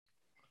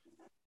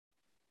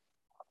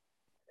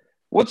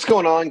What's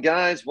going on,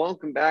 guys?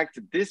 Welcome back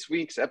to this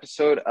week's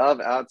episode of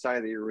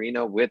Outside the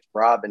Arena with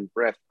Rob and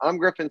Griff. I'm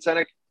Griffin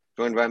Senek,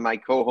 joined by my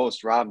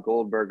co-host Rob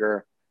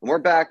Goldberger, and we're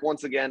back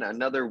once again.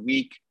 Another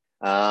week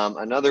of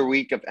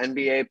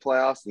NBA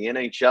playoffs. The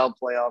NHL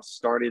playoffs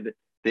started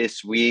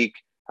this week.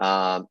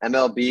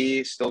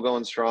 MLB still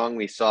going strong.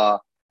 We saw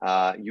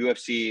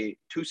UFC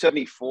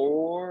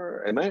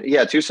 274.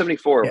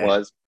 274 it Yeah.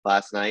 was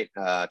last night.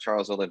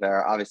 Charles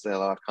Oliveira, obviously a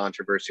lot of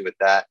controversy with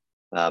that.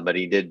 But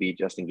he did beat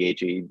Justin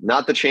Gaethje,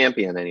 not the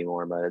champion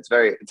anymore, but it's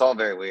all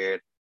very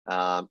weird.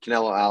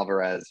 Canelo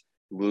Alvarez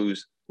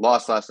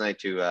lost last night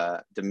to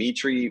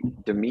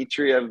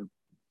Dimitriev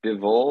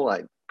Bivol.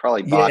 I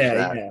probably botched Yeah,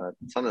 that, yeah. but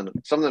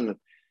something.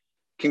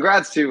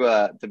 Congrats to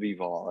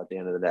Bivol at the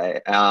end of the day.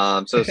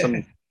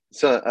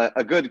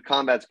 A good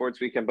combat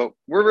sports weekend, but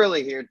we're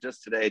really here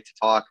just today to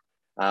talk.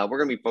 We're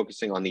going to be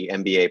focusing on the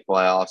NBA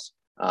playoffs.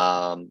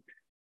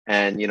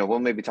 And, we'll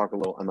maybe talk a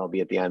little MLB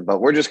at the end, but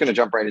we're just going to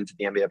jump right into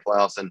the NBA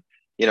playoffs. And,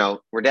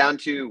 we're down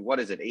to, what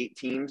is it, 8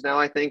 teams now,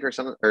 I think, or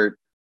something, or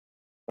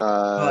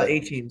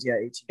 18s. Yeah,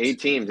 18s. 8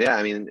 teams. Yeah.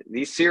 I mean,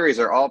 these series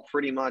are all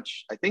pretty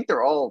much, I think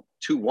they're all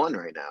 2-1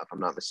 right now, if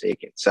I'm not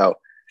mistaken. So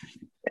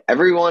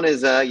everyone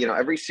is,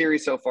 every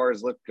series so far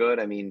has looked good.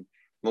 I mean,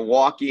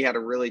 Milwaukee had a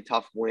really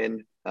tough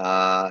win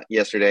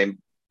yesterday.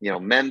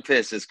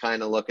 Memphis is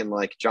kind of looking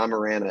like John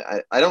Moran.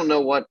 I don't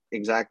know what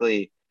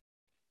exactly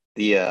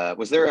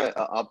was there a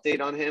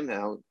update on him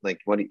now, like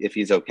what if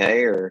he's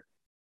okay or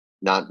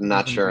not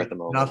Nothing sure at like the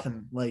moment.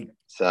 nothing like. I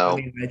So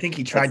mean, I think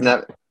he that's tried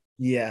to.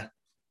 Yeah,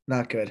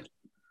 not good.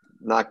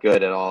 not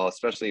good at all,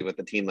 especially with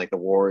the team like the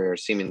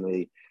Warriors.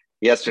 Seemingly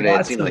yesterday it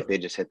Lots seemed like of they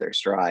just hit their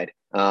stride.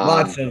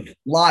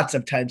 lots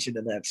of tension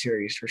in that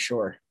series for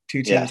sure.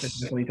 Two teams that Yes.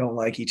 definitely don't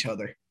like each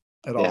other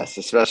at all. Yes,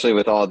 especially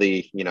with all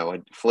the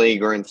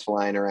flagrants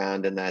flying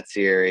around in that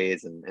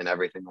series and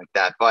everything like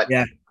that. But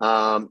Yeah,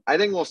 I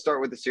think we'll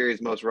start with the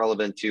series most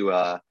relevant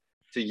to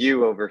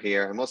you over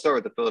here, and we'll start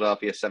with the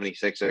Philadelphia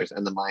 76ers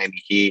and the Miami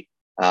Heat.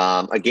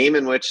 A game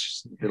in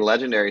which the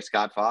legendary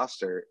Scott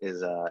Foster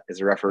is I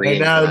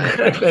refereeing know, tonight.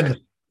 Griffin.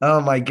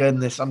 Oh my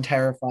goodness, I'm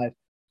terrified.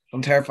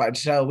 I'm terrified.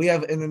 So we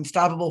have an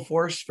unstoppable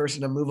force versus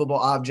an immovable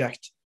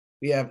object.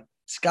 We have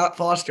Scott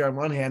Foster on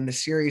one hand, the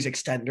series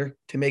extender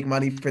to make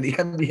money for the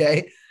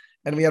NBA,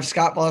 and we have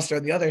Scott Foster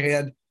on the other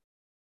hand,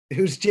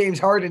 who's James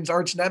Harden's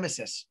arch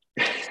nemesis.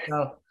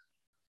 So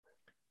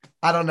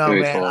I don't know,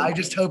 Who's man. pulling? I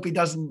just hope he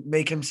doesn't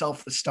make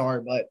himself the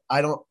star, but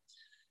I don't.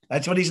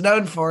 That's what he's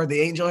known for,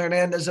 the Angel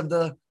Hernandez of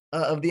the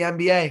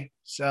NBA.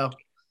 So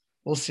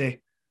we'll see.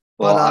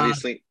 Well, But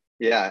obviously,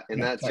 yeah, in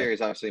yeah, that sorry.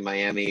 series, obviously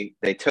Miami,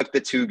 they took the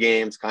two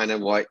games, kind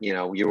of what,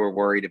 you were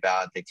worried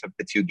about. They took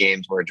the two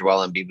games where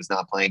Joel Embiid was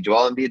not playing.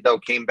 Joel Embiid, though,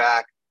 came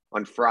back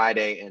on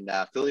Friday, and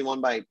Philly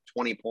won by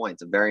 20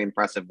 points, a very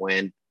impressive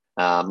win.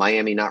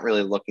 Miami not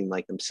really looking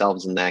like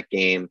themselves in that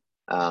game.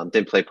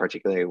 Didn't play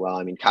particularly well.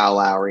 I mean, Kyle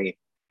Lowry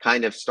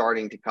kind of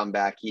starting to come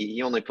back.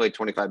 He only played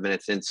 25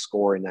 minutes in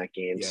score in that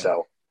game. Yeah,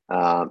 So,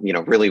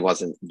 really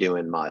wasn't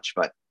doing much.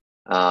 But,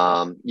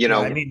 yeah.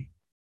 I mean,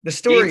 the game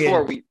story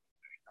four, is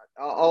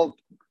I'll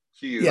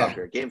cue you up yeah,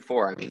 here. Game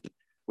four. I mean,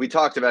 we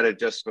talked about it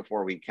just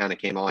before we kind of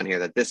came on here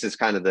that this is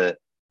kind of the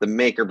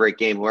make or break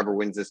game. Whoever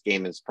wins this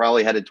game is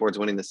probably headed towards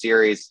winning the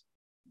series.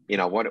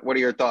 What are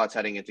your thoughts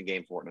heading into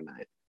game four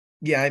tonight?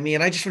 yeah. I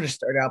mean, I just want to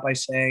start out by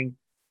saying,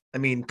 I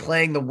mean,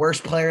 playing the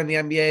worst player in the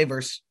NBA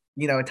versus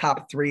a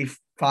top 3,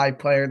 5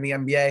 player in the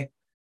NBA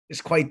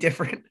is quite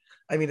different.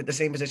 I mean, at the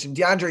same position,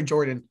 DeAndre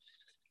Jordan.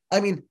 I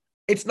mean,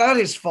 it's not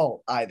his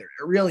fault either.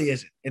 It really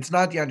isn't. It's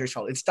not DeAndre's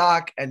fault. It's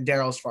Doc and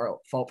Daryl's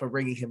fault for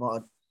bringing him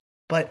on.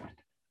 But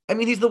I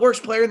mean, he's the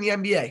worst player in the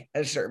NBA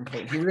at a certain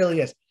point. He really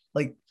is.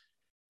 Like,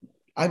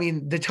 I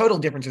mean, the total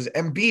difference is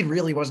Embiid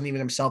really wasn't even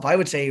himself. I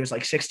would say he was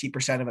like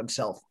 60% of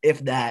himself, if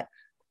that.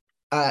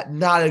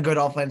 Not a good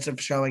offensive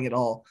showing at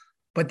all.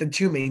 But the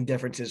two main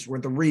differences were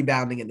the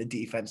rebounding and the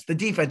defense. The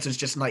defense is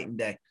just night and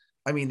day.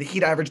 I mean, the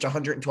Heat averaged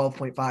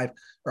 112.5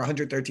 or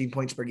 113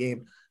 points per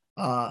game.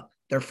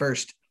 Their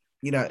first,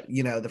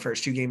 the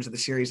first two games of the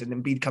series, and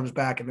Embiid comes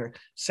back and they're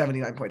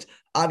 79 points.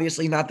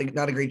 Obviously, not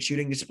a great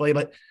shooting display,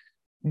 but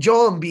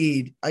Joel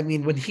Embiid. I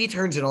mean, when he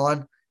turns it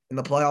on in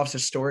the playoffs,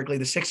 historically,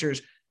 the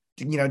Sixers,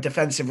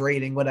 defensive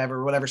rating,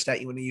 whatever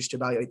stat you want to use to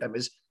evaluate them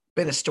is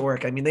been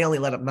historic. I mean, they only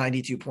let up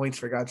 92 points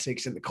for God's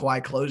sakes in the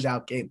Kawhi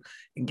closeout game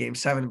in Game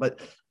 7.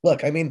 But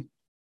look, I mean,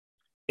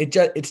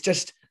 it's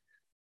just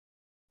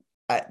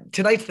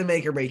tonight's the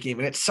make or break game,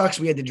 and it sucks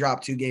we had to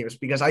drop 2 games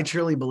because I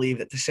truly believe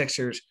that the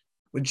Sixers,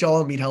 with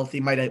Joel Embiid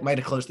healthy, might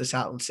have closed this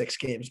out in 6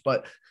 games.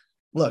 But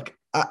look,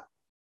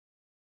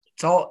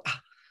 it's all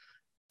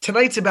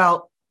tonight's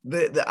about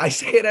the I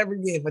say it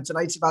every game, but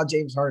tonight's about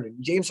James Harden.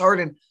 James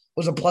Harden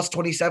was a plus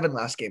 27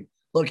 last game.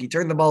 Look, he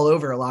turned the ball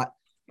over a lot,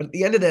 but at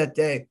the end of that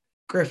day,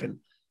 Griffin,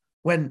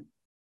 when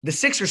the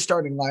Sixers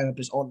starting lineup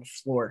is on the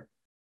floor,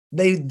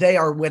 they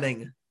are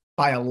winning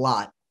by a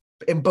lot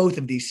in both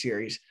of these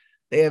series.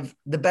 They have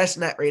the best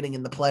net rating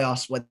in the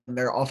playoffs when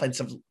their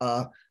offensive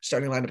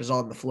starting lineup is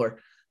on the floor.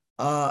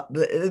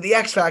 The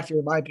X factor,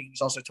 in my opinion,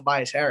 is also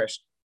Tobias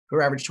Harris,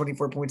 who averaged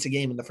 24 points a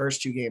game in the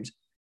first two games.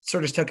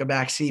 Sort of took a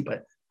back seat.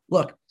 But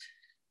look,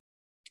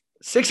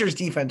 Sixers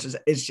defense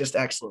is just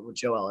excellent with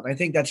Joel. And I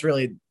think that's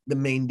really the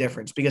main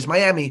difference because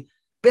Miami,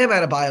 Bam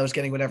Adebayo was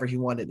getting whatever he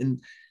wanted.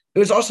 And it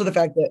was also the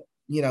fact that,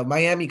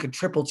 Miami could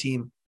triple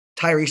team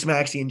Tyrese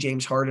Maxey and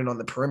James Harden on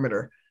the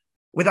perimeter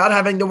without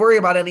having to worry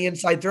about any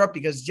inside threat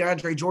because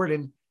DeAndre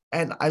Jordan,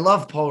 and I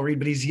love Paul Reed,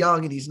 but he's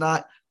young and he's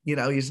not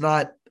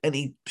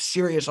any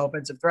serious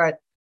offensive threat.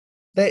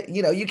 That,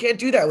 you can't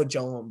do that with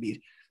Joel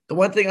Embiid. The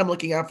one thing I'm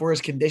looking out for is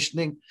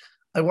conditioning.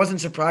 I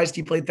wasn't surprised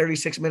he played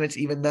 36 minutes,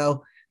 even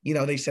though,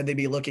 they said they'd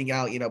be looking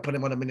out, put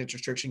him on a minutes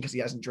restriction because he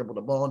hasn't dribbled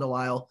a ball in a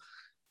while.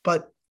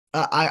 But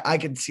I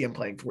can see him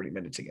playing 40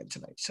 minutes again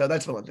tonight. So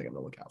that's the one thing I'm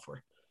going to look out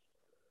for.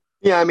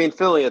 Yeah, I mean,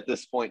 Philly at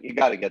this point, you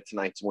got to get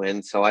tonight's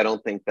win. So I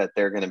don't think that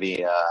they're going to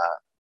be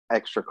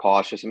extra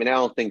cautious. I mean, I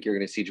don't think you're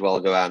going to see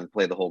Joel go out and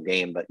play the whole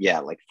game. But yeah,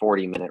 like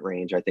 40-minute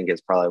range, I think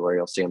is probably where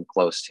you'll see him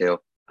close to.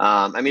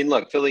 I mean,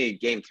 look, Philly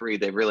game 3,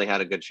 they really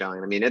had a good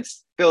showing. I mean,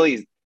 it's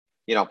Philly's,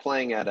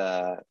 playing at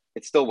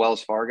it's still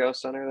Wells Fargo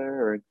Center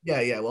there? Or?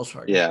 Yeah, Wells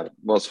Fargo. Yeah,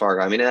 Wells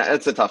Fargo. I mean,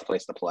 it's a tough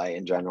place to play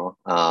in general.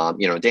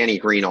 Danny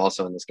Green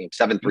also in this game,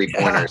 7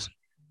 3-pointers.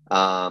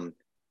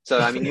 So,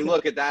 I mean, you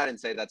look at that and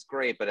say that's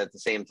great, but at the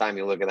same time,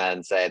 you look at that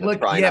and say that's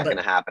probably not going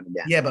to happen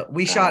again. Yeah, but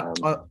we shot,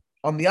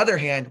 on the other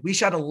hand, we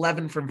shot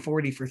 11 from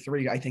 40 for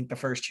 3, I think, the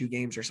first 2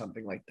 games or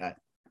something like that.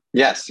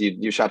 Yes,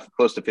 you shot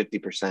close to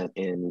 50%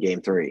 in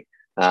game 3,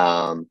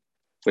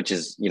 which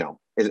is,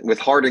 with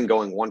Harden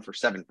going 1 for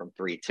 7 from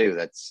 3 too.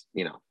 That's,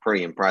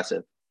 pretty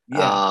impressive.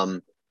 Yeah.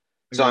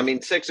 So, I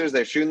mean, Sixers,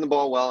 they're shooting the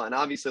ball well. And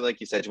obviously, like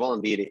you said, Joel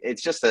Embiid,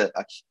 it's just a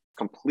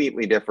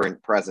completely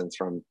different presence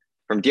from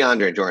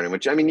DeAndre Jordan,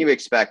 which, I mean, you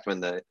expect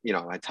when a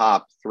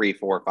top 3,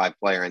 4, 5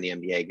 player in the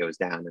NBA goes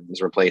down and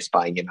is replaced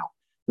by,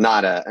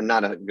 not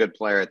a good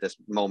player at this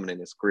moment in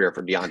his career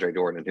for DeAndre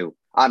Jordan, who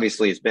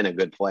obviously has been a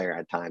good player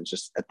at times,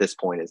 just at this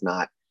point is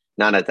not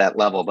at that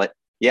level. But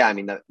yeah, I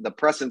mean, the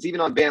presence,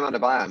 even on Bam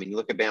Adebayo, I mean, you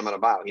look at Bam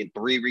Adebayo, he had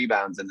 3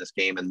 rebounds in this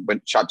game and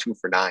shot 2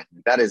 for 9.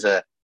 That is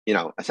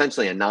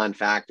essentially a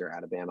non-factor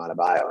out of Bam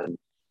Adebayo. And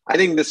I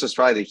think this was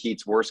probably the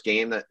Heat's worst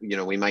game that,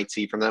 we might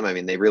see from them. I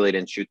mean, they really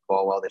didn't shoot the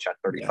ball well. They shot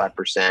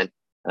 35%,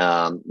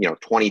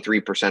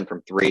 23%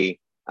 from 3.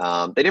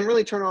 They didn't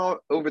really turn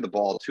over the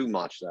ball too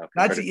much, though.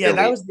 That was the other.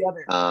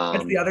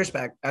 That's the other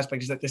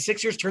aspect is that the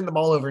Sixers turned the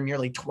ball over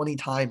nearly 20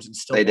 times and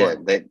still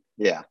won. Did.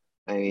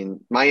 I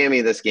mean,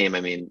 Miami this game,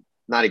 I mean,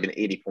 not even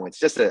 80 points,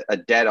 just a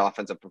dead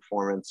offensive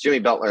performance. Jimmy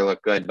Butler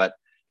looked good, but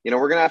we're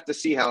going to have to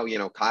see how,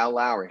 Kyle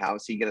Lowry, how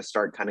is he going to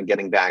start kind of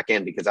getting back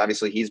in? Because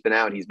obviously he's been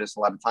out. He's missed a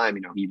lot of time.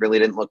 He really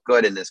didn't look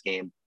good in this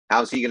game.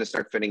 How is he going to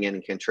start fitting in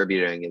and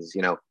contributing? Is,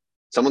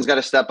 someone's got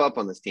to step up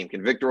on this team.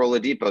 Can Victor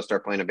Oladipo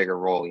start playing a bigger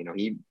role?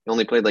 He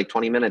only played like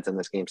 20 minutes in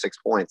this game, 6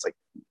 points. Like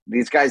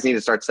these guys need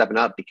to start stepping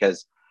up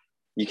because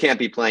you can't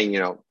be playing,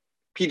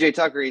 PJ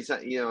Tucker.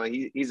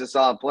 He's a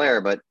solid player,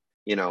 but,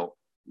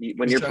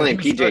 when you're playing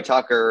PJ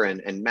Tucker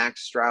and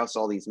Max Strus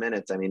all these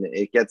minutes, I mean,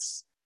 it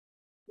gets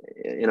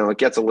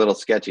a little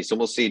sketchy. So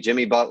we'll see.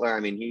 Jimmy Butler, I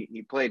mean,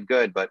 he played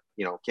good, but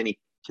can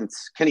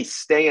he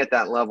stay at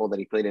that level that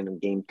he played in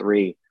game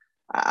 3?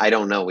 I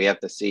don't know. We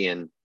have to see.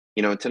 And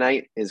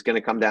tonight is going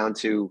to come down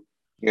to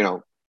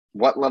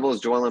what level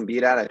is Joel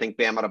Embiid at. I think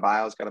Bam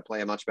Adebayo's got to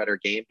play a much better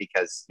game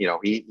because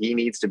he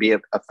needs to be a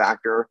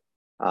factor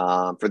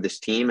for this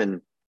team.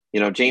 And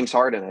James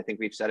Harden, I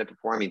think we've said it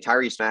before. I mean,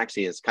 Tyrese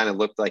Maxey has kind of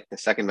looked like the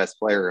second best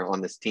player on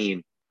this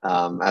team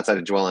outside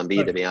of Joel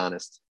Embiid, to be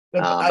honest.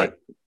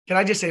 Can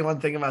I just say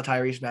one thing about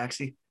Tyrese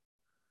Maxey?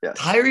 Yes.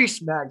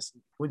 Tyrese Maxey,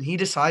 when he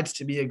decides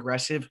to be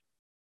aggressive,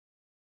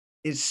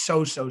 is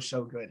so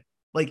good.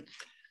 Like,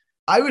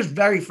 I was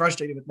very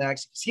frustrated with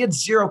Maxey because he had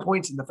 0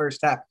 points in the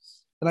first half.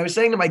 And I was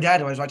saying to my dad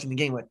when I was watching the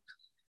game, like,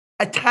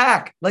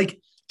 attack. Like,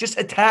 just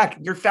attack.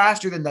 You're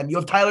faster than them. You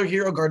have Tyler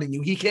Hero guarding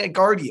you. He can't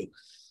guard you.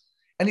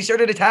 And he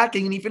started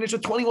attacking, and he finished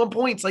with 21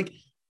 points. Like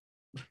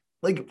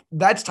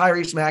that's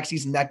Tyrese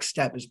Maxey's next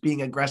step is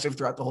being aggressive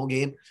throughout the whole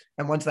game.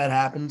 And once that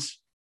happens,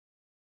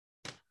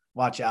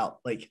 watch out.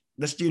 Like,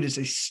 this dude is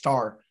a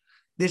star.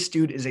 He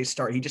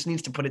just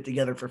needs to put it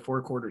together for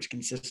 4 quarters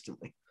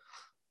consistently.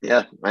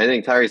 Yeah, I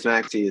think Tyrese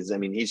Maxey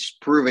he's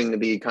proving to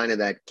be kind of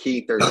that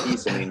key third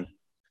piece. I mean,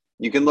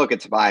 you can look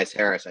at Tobias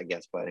Harris, I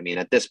guess, but I mean,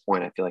 at this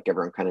point, I feel like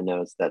everyone kind of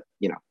knows that,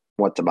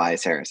 what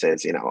Tobias Harris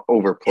is,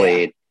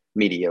 overplayed,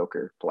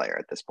 mediocre player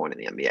at this point in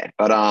the NBA.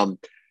 But, I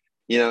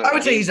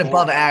would say he's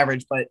above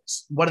average, but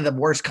one of the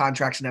worst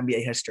contracts in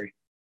NBA history.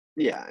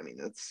 Yeah, I mean,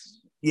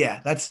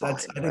 that's fine,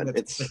 I think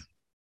it's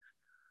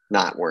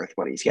not worth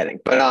what he's getting.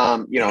 But,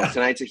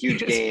 tonight's a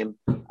huge game.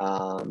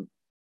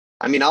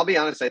 I mean, I'll be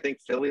honest, I think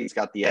Philly's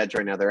got the edge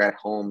right now. They're at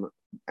home.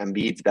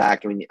 Embiid's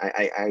back. I mean,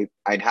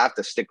 I'd have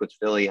to stick with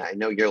Philly. I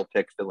know you'll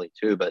pick Philly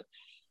too, but,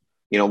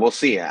 we'll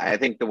see. I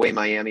think the way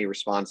Miami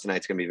responds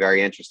tonight is going to be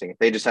very interesting. If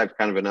they just have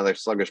kind of another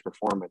sluggish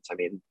performance, I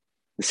mean,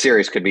 the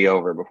series could be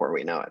over before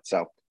we know it.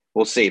 So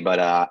we'll see.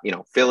 But,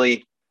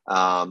 Philly,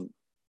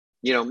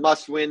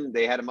 must win.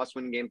 They had a must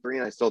win game 3,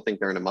 and I still think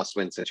they're in a must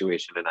win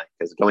situation tonight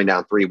because going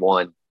down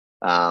 3-1,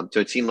 So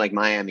it seemed like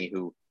Miami,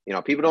 who,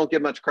 people don't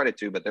give much credit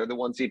to, but they're the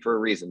 1 seed for a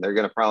reason. They're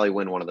going to probably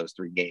win one of those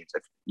 3 games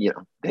if,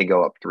 they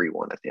go up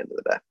 3-1 at the end of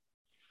the day.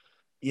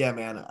 Yeah,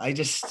 man.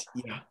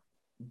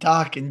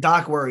 Doc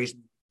worries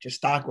me.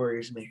 Just Doc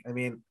worries me. I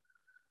mean,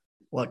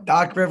 look,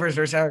 Doc Rivers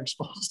versus Eric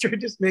Spoelstra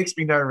just makes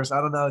me nervous.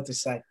 I don't know what to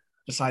say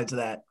besides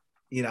that.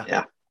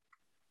 Yeah.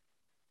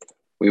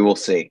 We will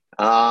see.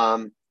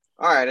 All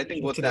right, I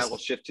think with that, we'll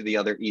shift to the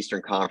other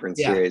Eastern Conference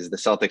series, the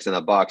Celtics and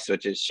the Bucks,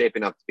 which is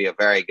shaping up to be a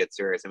very good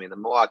series. I mean, the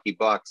Milwaukee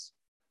Bucks,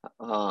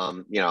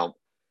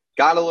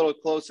 got a little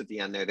close at the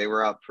end there. They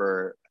were up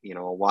for,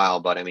 a while,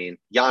 but I mean,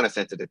 Giannis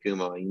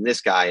Antetokounmpo, I mean,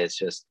 this guy is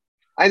just,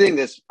 I think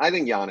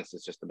Giannis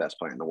is just the best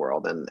player in the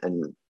world.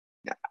 And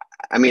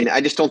I mean,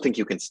 I just don't think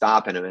you can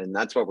stop him. And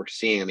that's what we're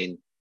seeing. I mean,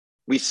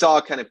 we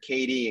saw kind of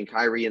KD and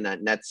Kyrie in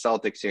that Nets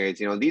Celtics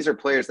series. These are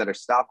players that are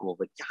stoppable,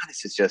 but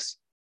Giannis is just,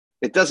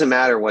 it doesn't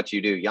matter what you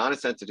do.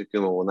 Giannis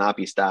Antetokounmpo will not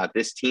be stopped.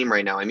 This team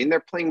right now, I mean, they're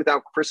playing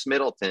without Chris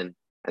Middleton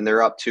and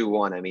they're up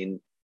 2-1. I mean,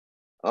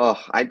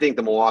 I think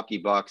the Milwaukee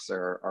Bucks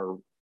are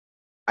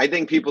I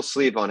think people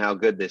sleep on how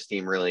good this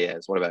team really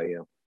is. What about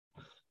you?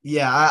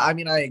 Yeah, I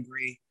mean, I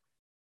agree.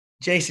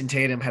 Jason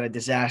Tatum had a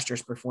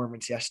disastrous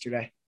performance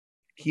yesterday.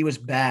 He was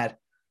bad.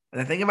 And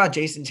the thing about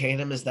Jason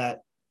Tatum is that,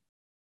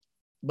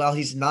 well,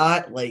 he's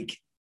not like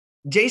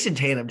Jason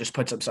Tatum just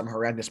puts up some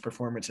horrendous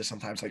performances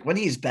sometimes. Like when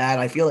he's bad,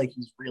 I feel like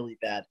he's really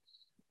bad.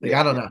 Like,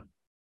 I don't know.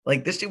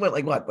 Like this dude went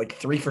like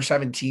 3 for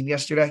 17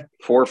 yesterday.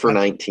 4 for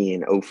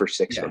 19, 0 for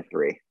 6 from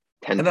 3.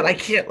 10 and then I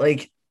can't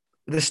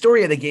the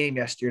story of the game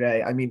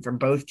yesterday, I mean, from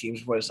both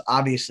teams was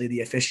obviously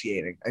the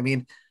officiating. I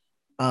mean,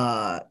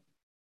 I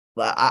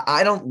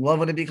don't love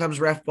when it becomes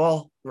ref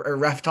ball or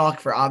ref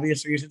talk for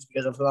obvious reasons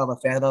because of who I'm a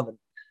fan of and,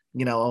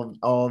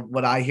 all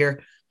what I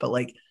hear.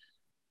 But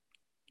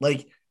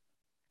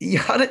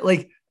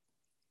Giannis,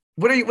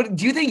 what do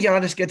you think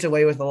Giannis gets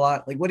away with a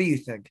lot? Like, what do you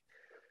think?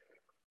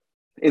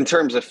 In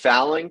terms of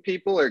fouling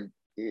people or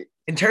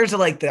in terms of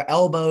the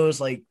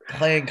elbows,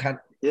 playing kind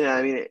of. Yeah,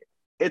 I mean,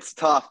 it's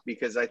tough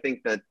because I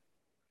think that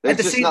there's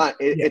just not,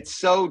 it's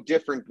so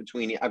different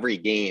between every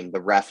game, the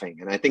reffing.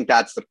 And I think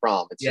that's the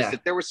problem. It's just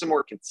if there was some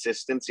more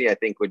consistency, I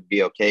think would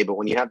be okay. But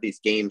when you have these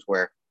games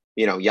where,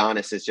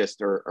 Giannis is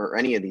just, or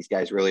any of these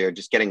guys really are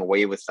just getting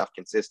away with stuff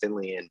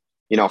consistently. And,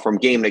 from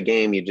game to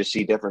game, you just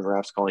see different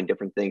refs calling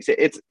different things.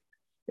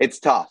 It's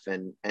tough.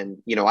 And,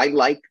 I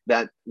like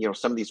that,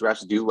 some of these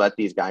refs do let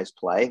these guys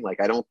play.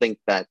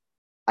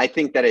 I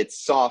think that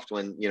it's soft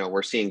when,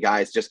 we're seeing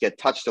guys just get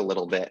touched a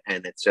little bit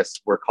and it's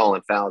just, we're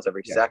calling fouls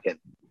every second.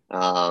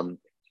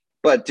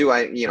 But do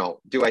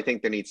I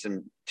think there needs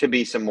to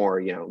be some more,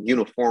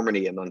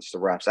 uniformity amongst the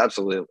refs?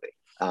 Absolutely.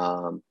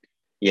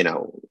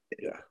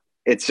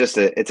 It's just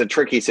it's a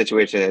tricky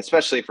situation,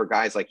 especially for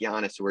guys like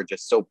Giannis who are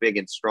just so big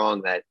and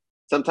strong that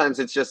sometimes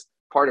it's just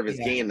part of his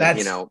game that,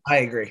 I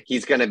agree.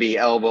 He's going to be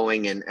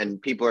elbowing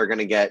and people are going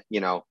to get,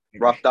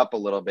 roughed up a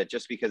little bit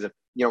just because of,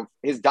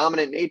 his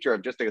dominant nature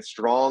of just a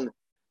strong,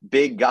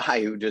 big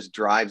guy who just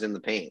drives in the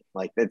paint.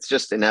 Like it's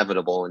just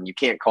inevitable. And you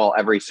can't call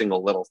every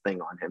single little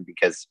thing on him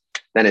because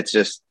then it's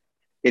just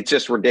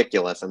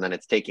ridiculous. And then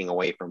it's taking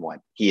away from what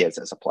he is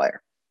as a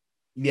player.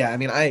 Yeah. I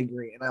mean, I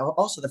agree. And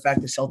also the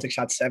fact the Celtics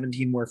shot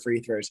 17 more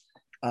free throws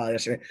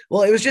yesterday.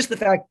 Well, it was just the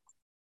fact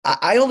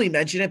I only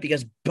mention it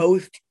because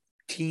both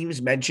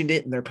teams mentioned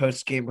it in their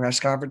post-game press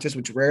conferences,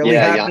 which rarely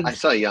happens. I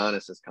saw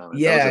Giannis's comment.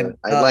 Yeah.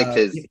 I liked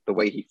the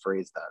way he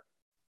phrased that.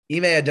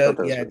 Ime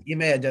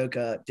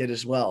Udoka did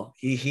as well.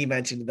 He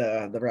mentioned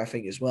the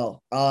reffing as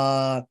well.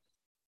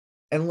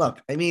 And look,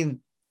 I mean,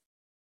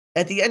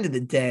 at the end of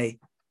the day,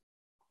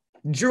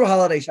 Drew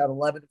Holiday shot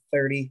 11 of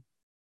 30.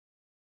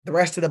 The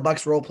rest of the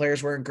Bucks role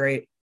players weren't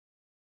great.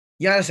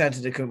 Giannis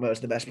Antetokounmpo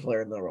is the best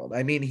player in the world.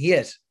 I mean, he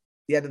is at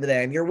the end of the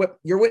day. And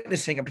you're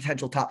witnessing a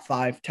potential top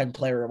 5, 10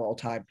 player of all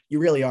time. You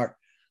really are.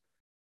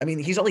 I mean,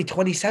 he's only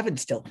 27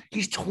 still.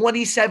 He's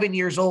 27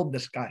 years old,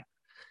 this guy.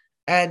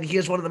 And he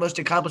has one of the most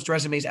accomplished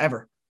resumes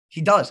ever. He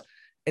does.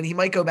 And he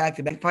might go back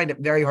to find it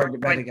very hard to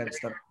bet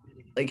against them.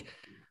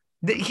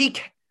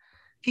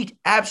 He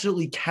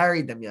absolutely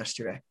carried them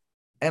yesterday.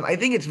 And I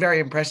think it's very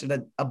impressive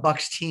that a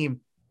Bucks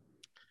team,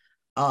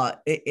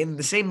 in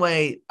the same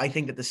way I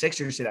think that the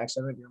Sixers did,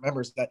 actually, I don't know if you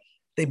remember, that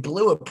they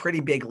blew a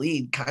pretty big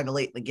lead kind of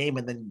late in the game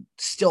and then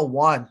still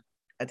won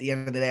at the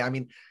end of the day. I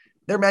mean,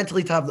 they're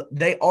mentally tough.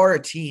 They are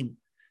a team,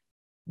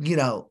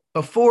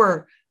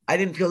 before – I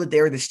didn't feel that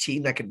they were this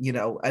team that could,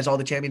 as all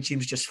the champion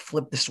teams, just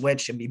flip the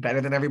switch and be better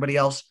than everybody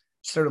else.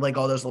 Sort of like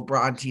all those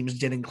LeBron teams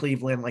did in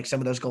Cleveland, like some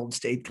of those Golden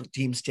State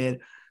teams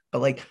did.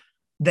 But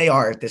they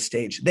are at this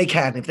stage. They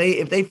can. If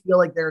they feel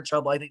like they're in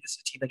trouble, I think this is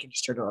a team that can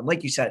just turn it on.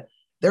 Like you said,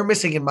 they're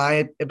missing, in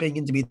my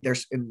opinion, to be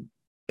in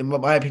what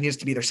my opinion is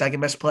to be their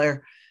second best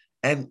player.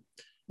 And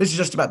this is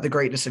just about the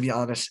greatness of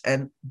Giannis.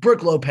 And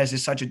Brook Lopez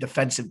is such a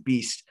defensive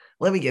beast.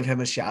 Let me give him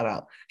a shout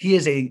out. He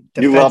is a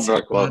defensive You love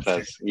Brook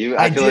Lopez.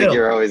 I feel like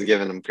you're always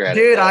giving him credit.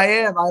 Dude, I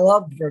am. I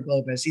love Brook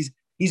Lopez.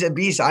 He's a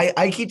beast.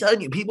 I keep telling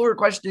you, people were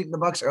questioning the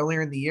Bucks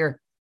earlier in the year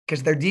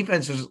because their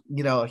defense was,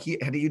 he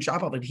had a huge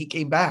drop off and he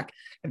came back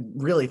and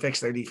really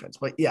fixed their defense.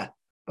 But yeah,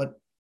 But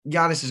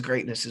Giannis's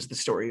greatness is the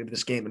story of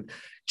this game. And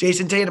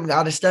Jason Tatum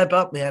got to step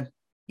up, man.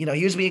 He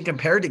was being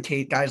compared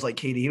to guys like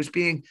KD. He was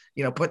being,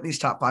 put in these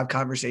top 5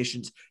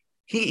 conversations.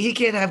 He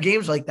can't have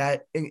games like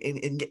that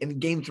in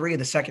game 3 of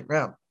the second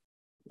round.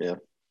 Yeah.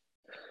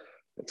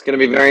 It's going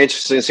to be very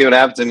interesting to see what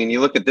happens. I mean, you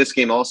look at this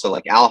game also,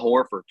 like Al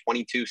Horford,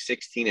 22,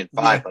 16, and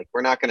 5. Yeah. Like,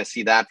 we're not going to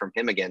see that from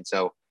him again.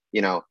 So,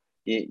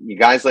 you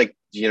guys like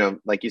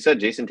you said,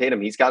 Jason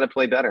Tatum, he's got to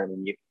play better. I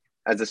mean,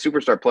 as a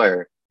superstar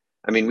player,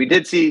 I mean, we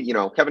did see,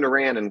 Kevin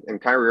Durant and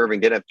Kyrie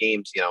Irving did have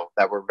games,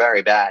 that were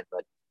very bad.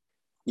 But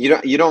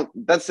you don't.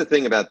 That's the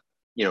thing about,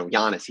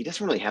 Giannis. He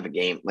doesn't really have a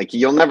game. Like,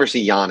 you'll never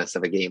see Giannis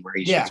have a game where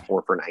he shoots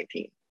 4 for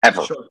 19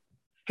 ever. Sure.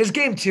 His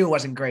game 2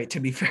 wasn't great, to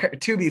be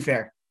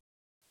fair.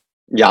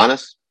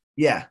 Giannis?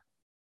 Yeah.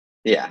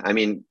 Yeah. I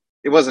mean,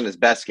 it wasn't his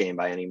best game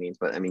by any means,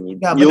 but I mean, you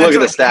look at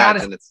the stats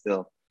Giannis, and it's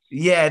still.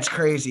 Yeah, it's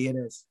crazy. It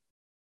is.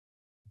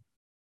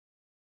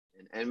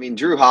 I mean,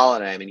 Jrue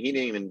Holiday,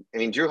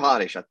 Jrue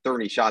Holiday shot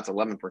 30 shots,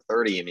 11 for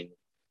 30. I mean,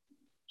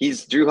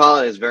 Jrue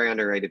Holiday is a very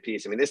underrated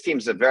piece. I mean, this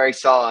team's a very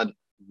solid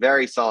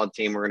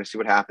team. We're going to see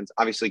what happens.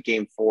 Obviously,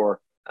 game 4,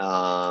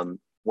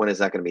 when is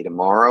that going to be?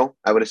 Tomorrow,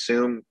 I would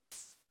assume.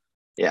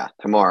 Yeah,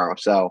 tomorrow.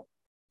 So,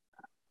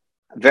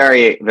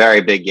 very, very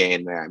big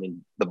game there. I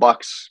mean, the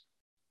Bucks,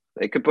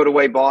 they could put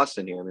away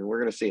Boston here. I mean, we're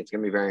going to see. It's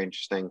going to be very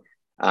interesting.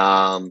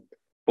 But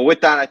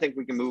with that, I think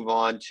we can move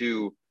on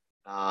to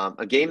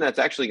a game that's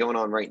actually going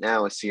on right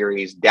now, a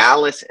series,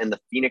 Dallas and the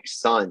Phoenix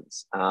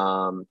Suns.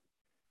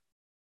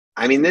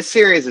 I mean, this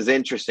series is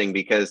interesting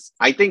because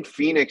I think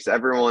Phoenix,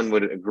 everyone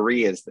would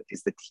agree, is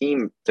the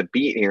team to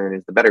beat here and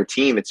is the better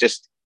team. It's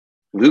just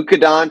Luka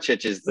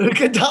Doncic is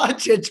Luka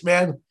Doncic,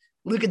 man.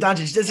 Luka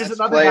Doncic, this is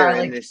another player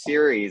guy in this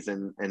series,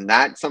 and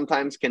that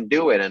sometimes can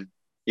do it. And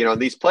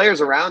these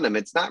players around him,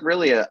 it's not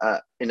really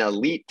an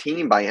elite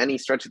team by any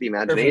stretch of the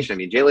imagination.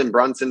 Perfect. I mean, Jalen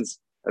Brunson's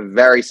a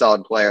very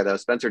solid player, though.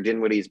 Spencer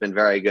Dinwiddie's been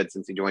very good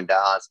since he joined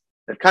Dallas.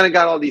 They've kind of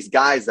got all these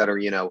guys that are,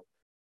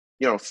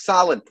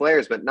 solid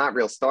players, but not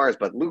real stars.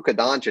 But Luka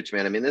Doncic,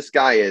 man, I mean, this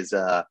guy is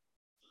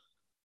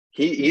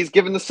he's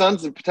given the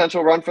Suns a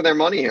potential run for their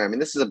money here. I mean,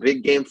 this is a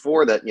big game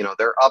 4 that,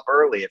 they're up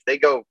early. If they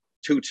go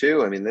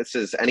 2-2, I mean, this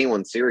is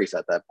anyone's series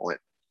at that point.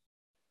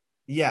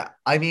 Yeah,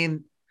 I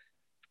mean,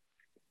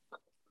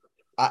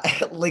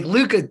 like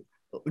Luka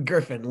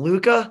Griffin.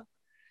 Luka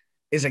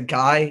is a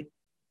guy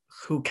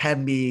who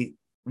can be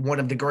one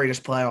of the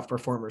greatest playoff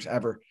performers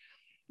ever.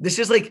 This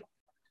is like,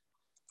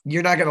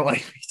 you're not going to like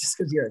me just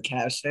because you're a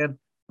Cavs fan.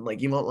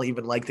 Like, you won't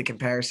even like the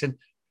comparison.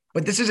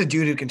 But this is a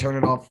dude who can turn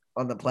it off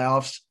on the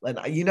playoffs. And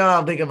you know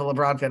how big of a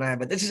LeBron fan I am,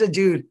 but this is a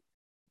dude,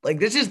 like,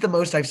 this is the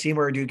most I've seen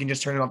where a dude can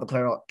just turn it off the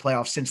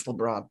playoffs since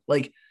LeBron.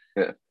 Like,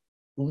 yeah.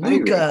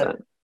 Luka,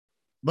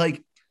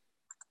 like,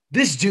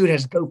 this dude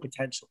has GOAT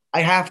potential.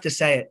 I have to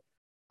say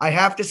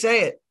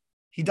it.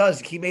 He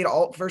does. He made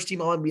first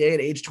team All-NBA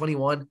at age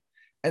 21.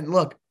 And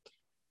look,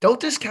 don't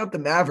discount the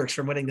Mavericks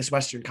from winning this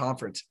Western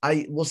Conference.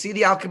 We'll see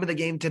the outcome of the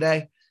game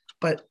today,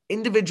 but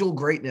individual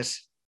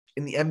greatness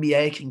in the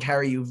NBA can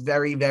carry you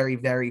very, very,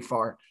 very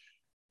far.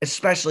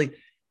 Especially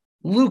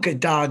Luka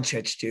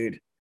Doncic, dude.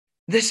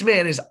 This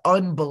man is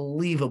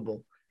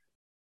unbelievable.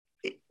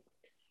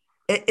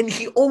 And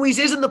he always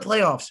is in the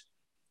playoffs.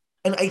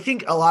 And I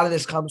think a lot of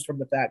this comes from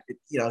the fact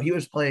that, he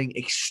was playing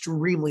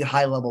extremely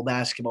high-level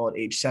basketball at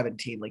age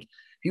 17. Like,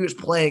 he was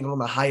playing on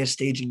the highest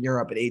stage in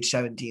Europe at age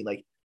 17,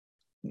 like,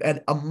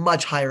 at a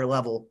much higher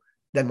level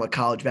than what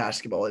college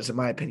basketball is, in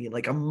my opinion.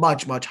 Like, a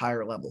much, much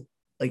higher level.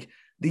 Like,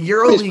 the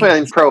EuroLeague. He's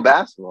playing pro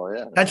basketball,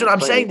 yeah. That's what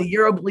I'm saying. The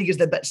EuroLeague is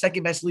the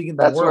second best league in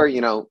the world. That's where,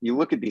 you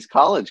look at these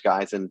college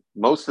guys, and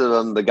most of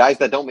them, the guys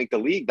that don't make the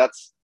league,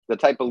 that's the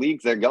type of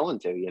leagues they're going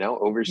to,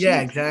 overseas.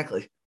 Yeah,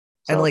 exactly.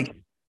 So. And,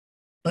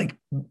 like,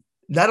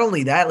 not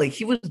only that, like,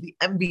 he was the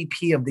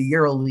MVP of the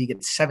EuroLeague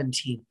at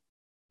 17.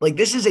 Like,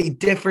 this is a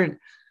different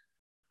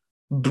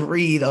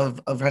breed of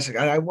wrestling.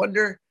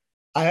 And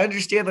I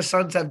understand the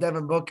Suns have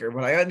Devin Booker,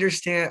 but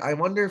I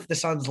wonder if the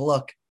Suns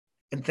look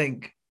and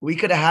think, we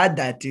could have had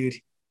that dude,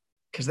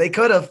 because they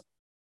could have.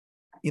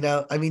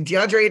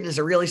 DeAndre Ayton is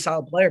a really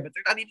solid player, but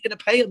they're not even going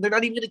to pay him. They're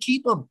not even going to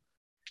keep him.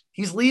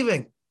 He's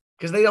leaving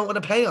because they don't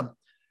want to pay him.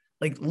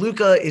 Like,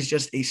 Luka is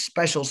just a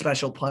special,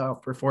 special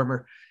playoff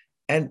performer.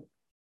 And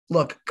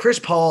look, Chris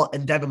Paul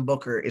and Devin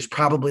Booker is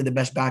probably the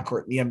best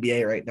backcourt in the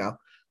NBA right now.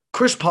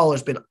 Chris Paul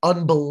has been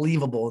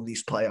unbelievable in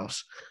these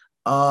playoffs.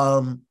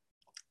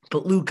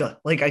 But Luka,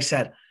 like I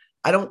said,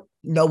 I don't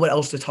know what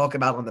else to talk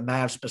about on the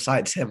Mavs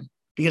besides him,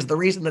 because the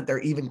reason that they're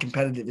even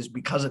competitive is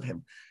because of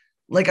him.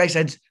 Like I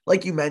said,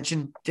 like you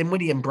mentioned,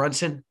 Dinwiddie and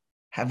Brunson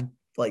have,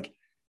 like,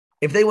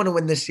 if they want to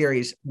win this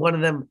series, one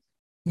of them,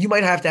 you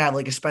might have to have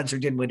like a Spencer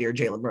Dinwiddie or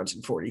Jalen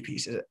Brunson 40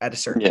 pieces at a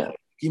certain point.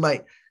 You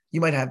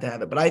might have to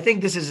have it. But I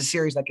think this is a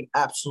series that can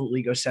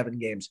absolutely go 7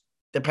 games,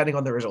 depending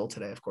on the result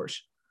today, of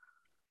course.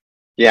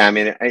 Yeah, I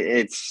mean,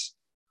 it's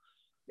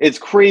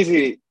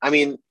crazy. I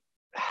mean,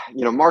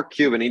 Mark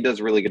Cuban, he does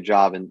a really good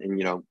job. And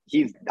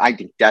he's, I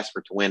think,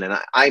 desperate to win. And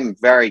I'm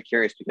very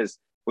curious because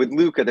with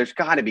Luka, there's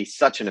got to be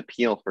such an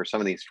appeal for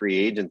some of these free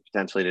agents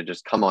potentially to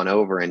just come on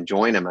over and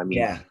join him. I mean,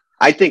 Yeah.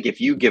 I think if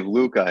you give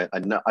Luka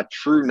a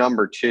true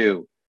number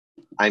two,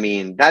 I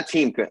mean, that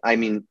team could, I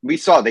mean, we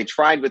saw they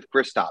tried with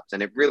Kristaps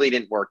and it really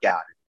didn't work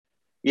out.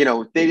 You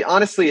know, they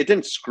honestly, it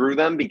didn't screw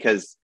them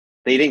because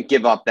they didn't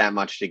give up that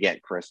much to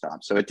get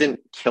Kristaps. So it didn't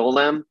kill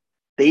them.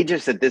 They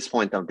just, at this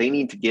point, though, they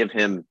need to give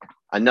him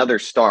another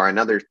star,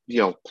 another,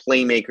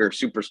 playmaker,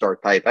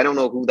 superstar type. I don't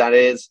know who that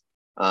is.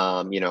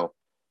 I Who's going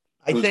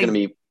to think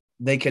be.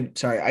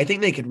 I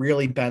think they could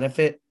really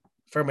benefit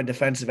from a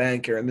defensive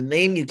anchor. And the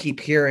name you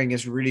keep hearing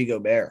is Rudy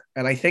Gobert.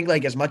 And I think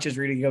like as much as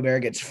Rudy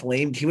Gobert gets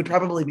flamed, he would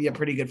probably be a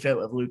pretty good fit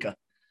with Luka.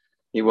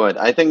 He would.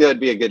 I think that would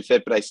be a good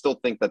fit, but I still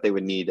think that they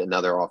would need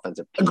another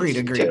offensive piece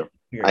Agreed. too.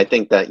 I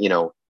think that,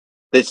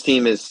 this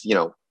team is,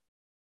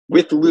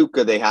 with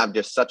Luka, they have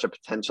just such a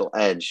potential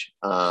edge,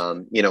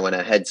 and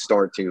a head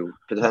start to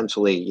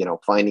potentially,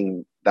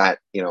 finding that,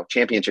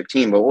 championship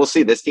team. But we'll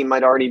see. This team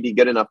might already be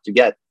good enough to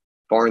get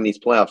far in these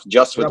playoffs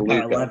just They're with up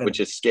by Luka, 11.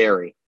 which is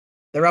scary.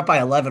 They're up by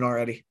 11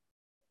 already.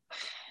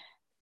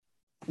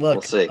 Look,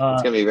 we'll see. It's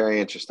going to be very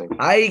interesting.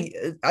 I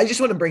just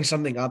want to bring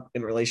something up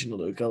in relation to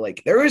Luka.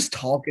 Like there was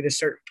talk at a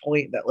certain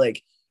point that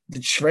like the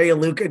Trae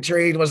Luka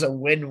trade was a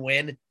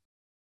win-win.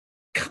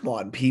 Come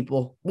on,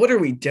 people. What are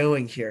we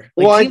doing here?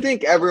 Well, I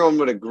think everyone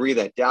would agree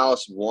that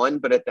Dallas won,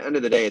 but at the end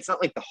of the day, it's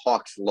not like the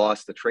Hawks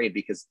lost the trade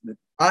because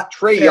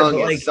Trae Young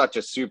is such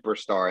a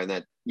superstar, and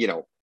that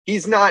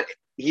he's not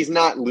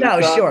Luka.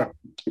 No, sure,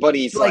 but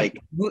he's but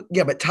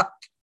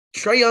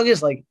Trae Young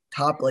is like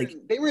top. Like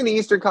they were in the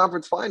Eastern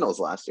Conference Finals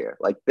last year.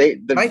 Like the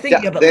but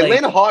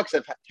Atlanta Hawks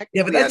have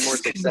technically had more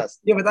success.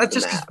 Yeah, but that's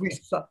just because we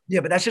sucked. Yeah,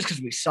 but that's just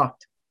because we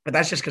sucked. But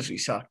that's just because we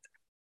sucked.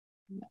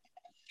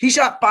 He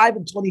shot 5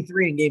 and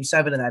 23 in Game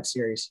 7 of that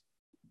series.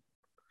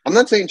 I'm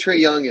not saying Trae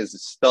Young is a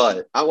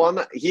stud.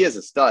 He is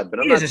a stud,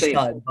 but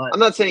I'm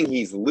not saying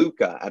he's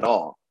Luka at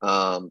all.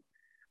 I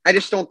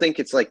just don't think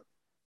it's like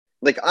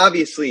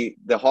obviously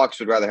the Hawks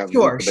would rather have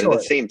Luka, but at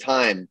the same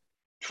time,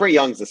 Trae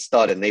Young's a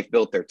stud and they've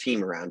built their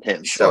team around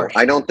him. So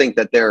I don't think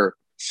that they're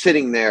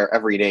sitting there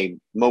every day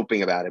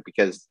moping about it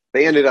because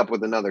they ended up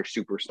with another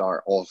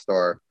superstar,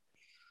 all-star,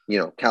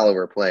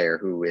 caliber player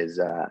who is,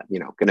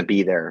 going to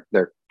be their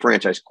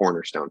franchise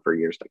cornerstone for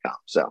years to come.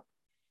 So,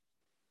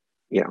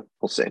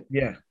 we'll see.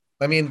 Yeah.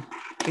 I mean,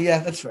 yeah,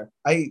 that's fair.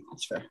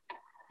 It's fair.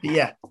 But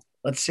yeah,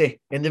 let's see.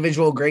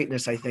 Individual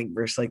greatness, I think,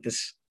 versus like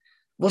this.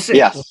 We'll see.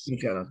 Yes.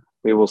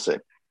 We will see.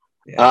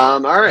 Yeah.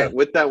 All right.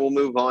 With that, we'll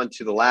move on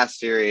to the last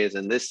series.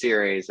 And this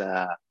series,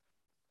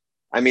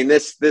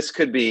 this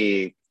could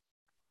be,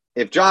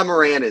 if John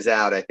Moran is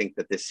out, I think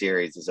that this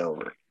series is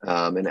over.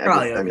 Probably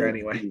over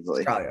anyway.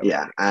 Easily.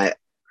 Yeah.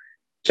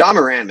 John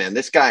Moran, man,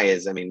 this guy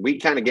is, we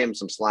kind of gave him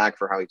some slack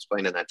for how he's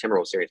playing in that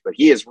Timberwolves series, but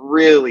he has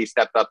really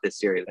stepped up this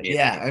series.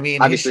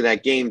 Obviously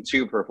that Game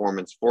 2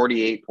 performance,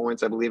 48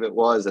 points, I believe it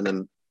was. And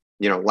then,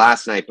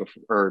 last night,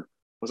 or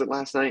was it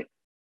last night?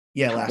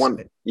 Yeah, last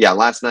night. Yeah,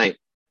 last night,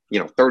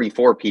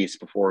 34 piece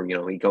before,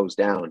 he goes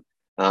down.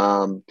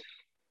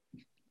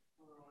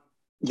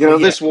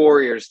 This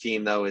Warriors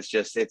team, though, is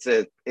just it's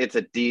a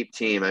deep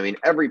team.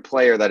 Every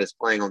player that is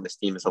playing on this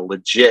team is a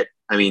legit.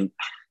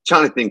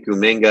 Jonathan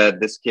Kuminga,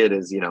 this kid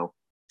is,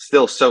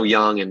 still so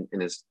young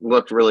and has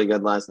looked really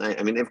good last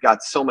night. They've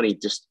got so many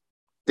just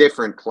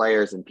different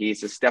players and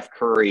pieces. Steph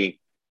Curry,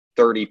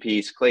 30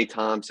 piece. Klay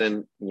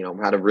Thompson,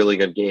 had a really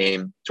good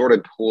game.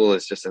 Jordan Poole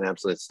is just an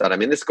absolute stud.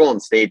 This Golden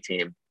State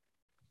team,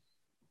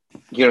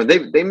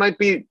 they might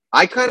be.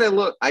 I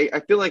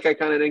feel like I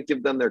kind of didn't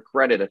give them their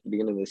credit at the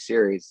beginning of the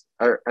series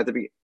or at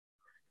the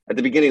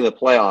beginning of the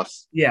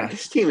playoffs. Yeah,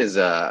 this team is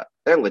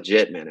they're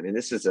legit, man.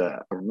 This is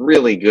a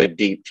really good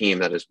deep team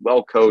that is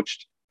well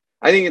coached.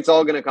 I think it's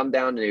all going to come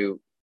down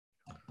to.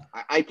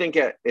 I think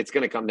it's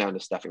going to come down to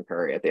Stephen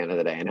Curry at the end of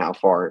the day and how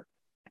far,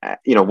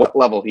 what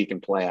level he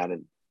can play at,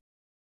 and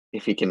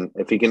if he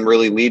can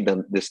really lead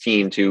this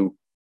team to,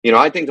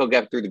 I think they'll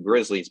get through the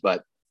Grizzlies,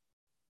 but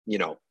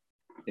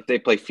if they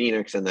play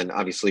Phoenix and then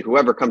obviously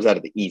whoever comes out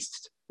of the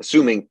East,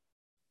 assuming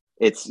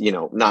it's,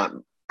 not,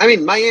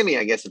 Miami,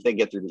 I guess if they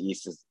get through the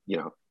East is,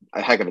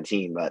 a heck of a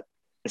team, but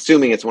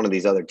assuming it's one of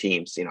these other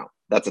teams,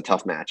 that's a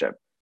tough matchup.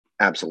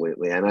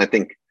 Absolutely. And I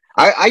think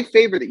I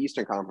favor the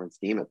Eastern Conference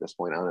team at this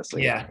point,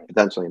 honestly. Yeah.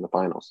 Potentially in the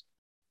finals.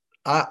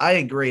 I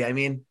agree.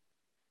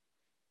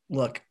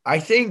 Look, I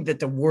think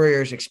that the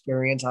Warriors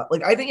experience,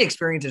 I think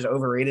experience is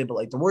overrated,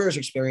 but the Warriors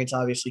experience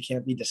obviously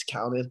can't be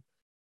discounted.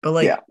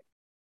 But yeah.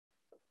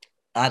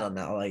 I don't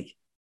know.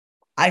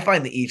 I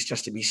find the East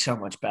just to be so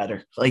much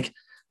better.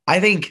 I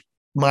think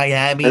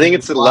Miami. I think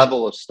it's the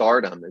level of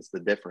stardom is the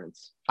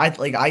difference. I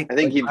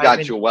think you've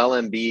got Joel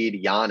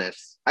Embiid,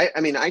 Giannis.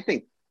 I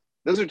think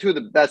those are two of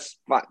the best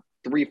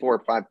 3, 4,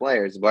 5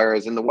 players.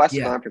 Whereas in the West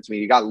Conference,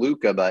 you got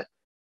Luka, but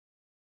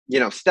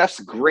Steph's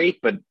great,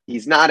 but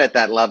he's not at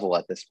that level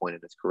at this point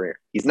in his career.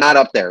 He's not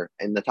up there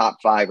in the top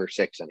 5 or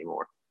 6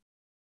 anymore.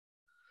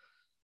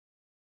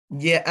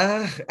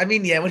 Yeah, I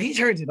mean, yeah, when he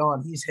turns it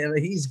on, he's him.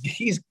 He's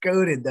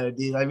goated though,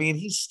 dude. I mean,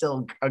 he's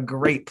still a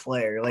great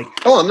player. Like,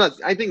 Oh, I'm not.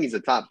 I think he's a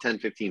top 10,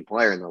 15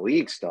 player in the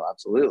league still.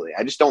 Absolutely.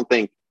 I just don't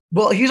think.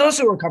 well, he's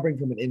also recovering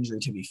from an injury.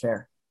 To be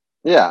fair,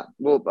 Yeah.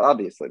 Well,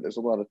 obviously, there's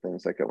a lot of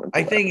things that go into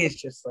I that. think it's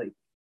just like,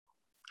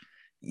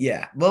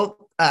 yeah.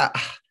 Well,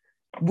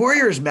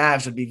 Warriors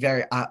Mavs would be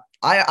very.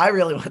 I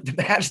really want the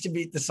Mavs to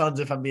beat the Suns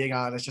if I'm being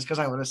honest, just because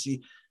I want to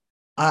see.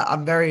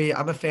 I'm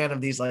a fan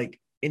of these like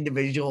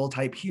individual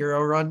type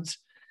hero runs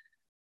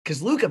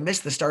because Luka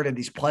missed the start of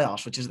these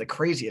playoffs, which is the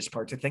craziest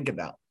part to think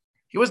about.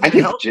 He wasn't I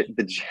even think healthy.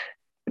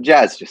 the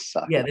Jazz just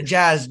suck. Yeah, the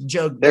Jazz,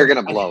 Joe. They're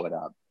gonna blow it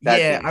up. That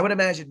Yeah, team. I would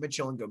imagine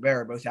Mitchell and Gobert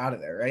are both out of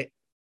there, right?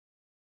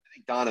 I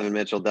think Donovan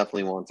Mitchell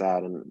definitely wants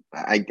out, and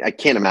I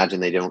can't imagine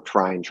they don't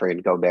try and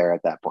trade Gobert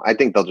at that point. I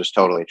think they'll just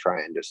totally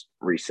try and just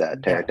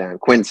reset, tear Yeah, it down.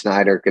 Quinn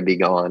Snyder could be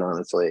gone,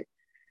 honestly.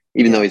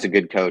 Even though yeah, he's a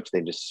good coach,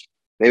 they just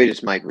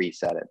might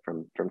reset it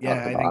from top yeah.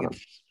 to I think bottom.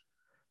 it's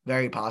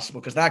very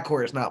possible because that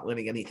core is not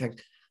winning anything.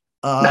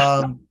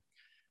 No,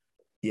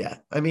 Yeah.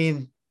 I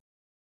mean,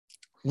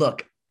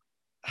 look,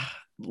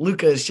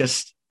 Luca is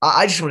just.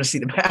 I just want to see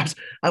the Mavs.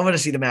 I want to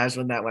see the Mavs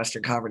win that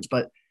Western Conference.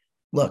 But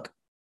look,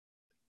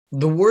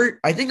 the word.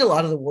 I think a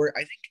lot of the word. I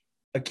think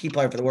a key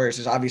player for the Warriors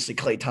is obviously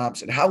Klay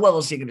Thompson. How well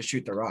is he going to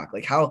shoot the rock?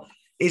 Like how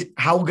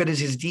good is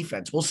his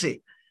defense? We'll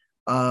see.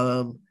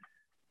 Um,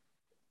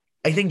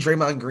 I think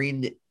Draymond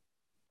Green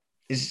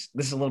is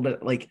this is a little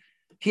bit like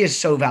he is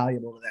so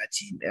valuable to that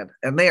team, man.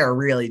 And they are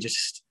really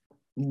just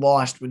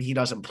lost when he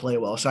doesn't play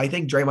well. So I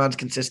think Draymond's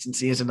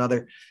consistency is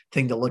another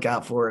thing to look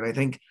out for. And I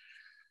think,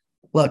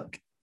 look,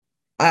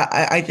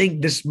 I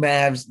think this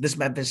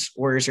Memphis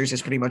Warriors series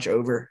is pretty much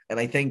over. And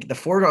I think the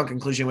foregone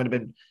conclusion would have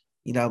been,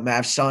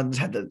 Mavs Suns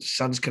had the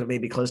Suns could have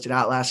maybe closed it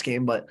out last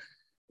game. But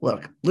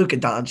look, Luka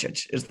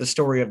Doncic is the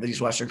story of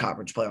these Western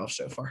Conference playoffs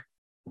so far.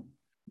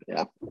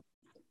 yeah.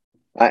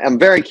 I'm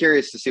very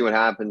curious to see what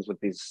happens with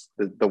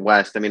the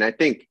West. I mean, I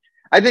think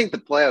the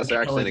playoffs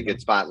are actually in a good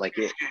spot. Like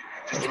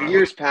in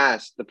years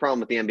past, the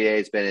problem with the NBA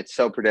has been it's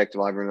so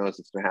predictable. Everyone knows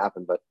it's going to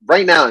happen. But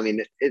right now, I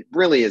mean, it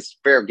really is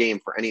fair game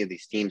for any of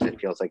these teams.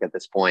 It feels like at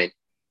this point,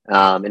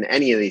 in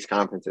any of these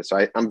conferences.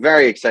 So I'm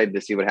very excited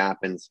to see what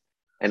happens.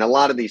 And a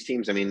lot of these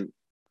teams, I mean,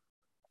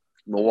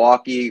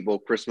 Milwaukee, will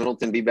Chris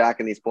Middleton be back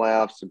in these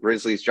playoffs? The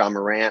Grizzlies, John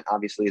Morant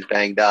obviously is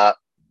banged up.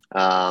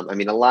 I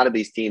mean, a lot of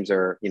these teams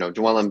are,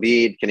 Joel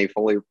Embiid, can he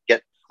fully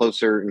get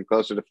closer and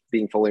closer to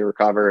being fully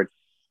recovered?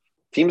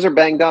 Teams are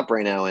banged up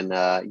right now, and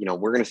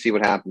we're going to see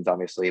what happens,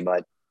 obviously.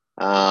 But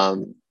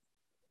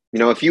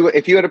if you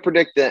had to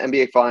predict the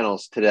NBA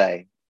Finals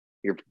today,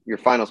 your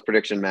finals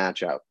prediction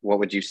matchup, what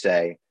would you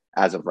say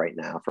as of right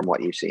now from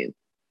what you've seen?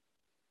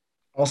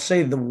 I'll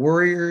say the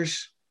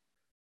Warriors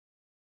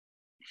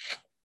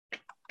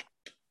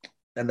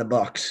and the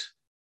Bucks,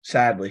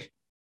 sadly.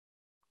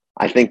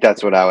 I think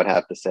that's what I would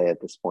have to say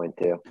at this point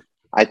too.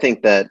 I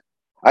think that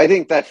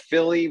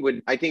Philly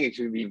would. I think it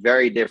should be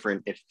very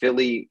different if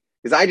Philly,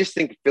 because I just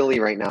think Philly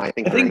right now. I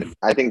think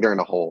they're in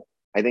a hole.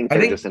 I think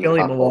they're just in a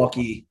tough hole.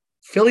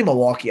 Philly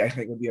Milwaukee, I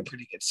think would be a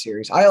pretty good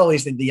series. I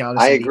always think the Giannis.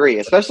 I agree,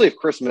 especially if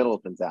Chris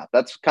Middleton's out.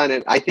 That's kind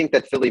of. I think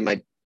that Philly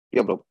might be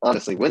able to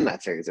honestly win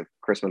that series if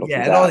Chris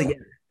Middleton's out.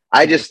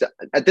 I just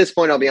at this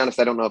point, I'll be honest.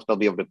 I don't know if they'll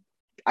be able to.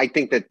 I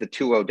think that the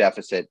 2-0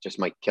 deficit just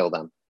might kill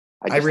them.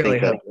 I really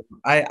hope.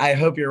 I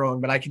hope you're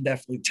wrong, but I can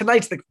definitely.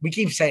 We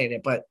keep saying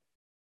it, but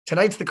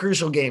tonight's the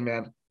crucial game,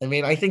 man. I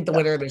mean, I think the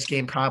winner of this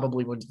game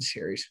probably wins the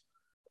series.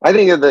 I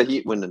think if the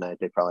Heat win tonight,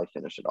 they probably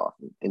finish it off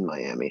in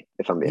Miami,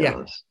 if I'm being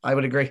honest. I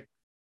would agree.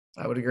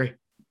 All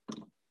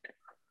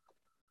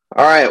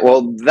right.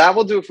 Well, that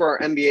will do it for our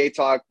NBA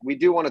talk. We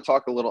do want to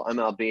talk a little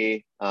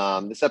MLB.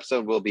 This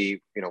episode will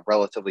be,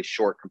 relatively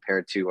short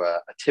compared to a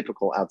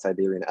typical Outside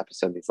the Arena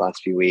episode these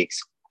last few weeks.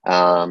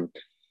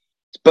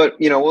 But,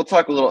 we'll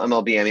talk a little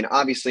MLB. I mean,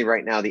 obviously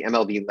right now the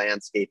MLB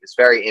landscape is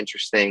very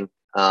interesting.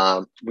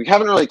 We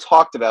haven't really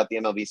talked about the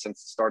MLB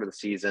since the start of the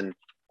season.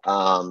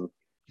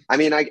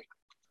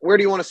 Where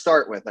do you want to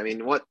start with? I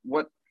mean,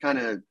 what kind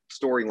of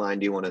storyline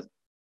do you want to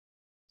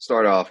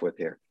start off with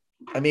here?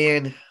 I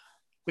mean,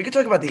 we could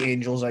talk about the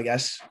Angels, I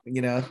guess.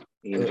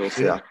 Angels,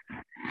 yeah.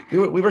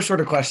 We were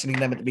sort of questioning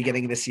them at the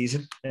beginning of the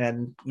season,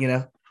 and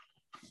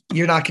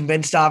you're not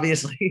convinced,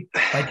 obviously,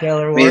 by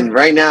Taylor Ward. I mean,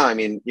 right now,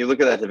 you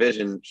look at that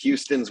division.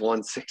 Houston's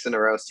won 6 in a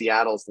row.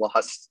 Seattle's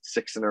lost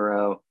 6 in a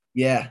row.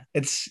 Yeah,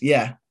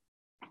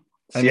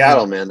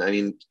 Seattle,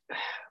 man.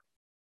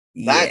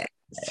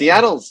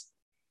 Seattle's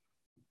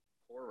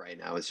right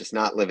now is just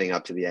not living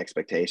up to the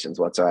expectations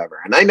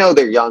whatsoever. And I know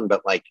they're young,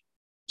 but like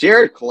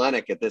Jared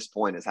Kelenic at this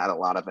point has had a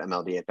lot of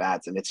MLB at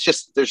bats, and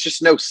there's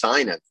just no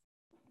sign of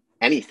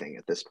anything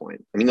at this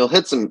point. I mean, he'll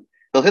hit some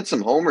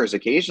homers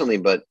occasionally,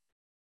 but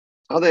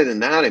other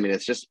than that, I mean,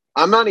 it's just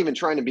I'm not even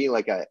trying to be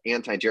like a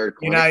anti Jared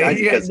Kelenic guy.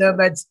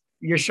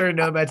 You're sure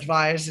no Mets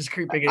bias is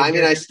creeping in. I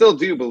mean, I still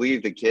do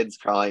believe the kid's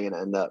probably going to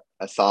end up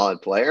a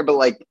solid player, but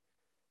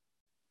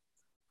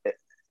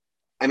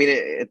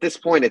at this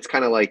point, it's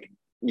kind of like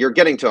you're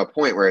getting to a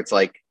point where it's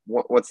like,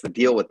 what's the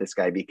deal with this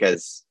guy?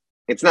 Because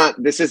it's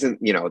not. This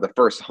isn't the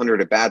first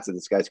 100 at bats of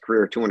this guy's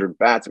career, 200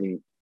 bats. I mean,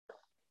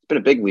 he's been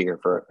a big leaguer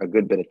for a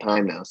good bit of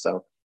time now.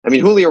 So I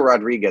mean, Julio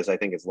Rodriguez, I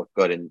think, has looked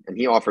good, and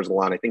he offers a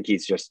lot. I think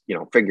he's just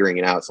figuring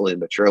it out slowly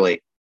but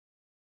surely.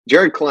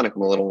 Jared Kelenic,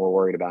 I'm a little more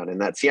worried about, and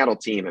that Seattle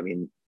team. I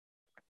mean,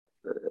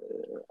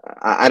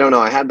 I don't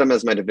know. I had them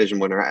as my division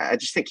winner. I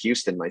just think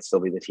Houston might still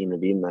be the team to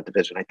beat in that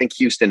division. I think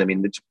Houston. I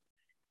mean,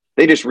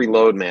 they just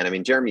reload, man. I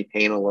mean, Jeremy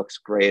Pena looks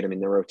great. I mean,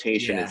 their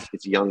rotation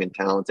is young and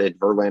talented.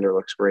 Verlander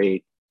looks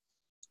great.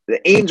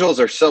 The Angels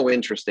are so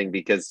interesting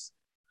because,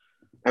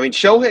 I mean,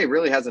 Shohei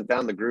really hasn't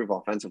found the groove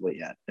offensively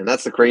yet. And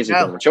that's the crazy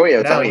thing.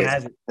 Shohei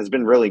Ohtani has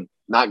been really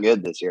not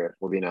good this year,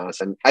 we'll be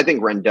honest. And I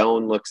think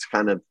Rendon looks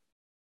kind of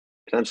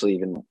potentially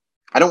even,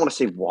 I don't want to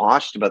say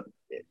washed, but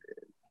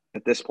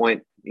at this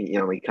point, he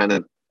kind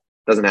of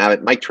doesn't have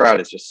it. Mike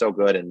Trout is just so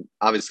good. And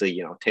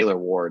obviously, Taylor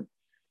Ward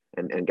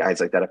and guys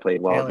like that have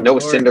played well. Noah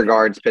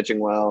Syndergaard's pitching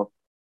well.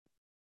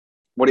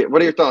 What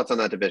are your thoughts on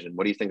that division?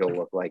 What do you think it'll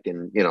look like?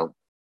 And,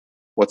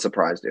 what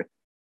surprised you?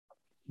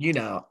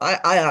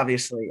 I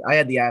obviously I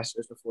had the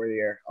Astros before the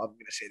year. I'm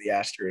going to say the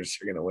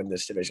Astros are going to win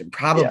this division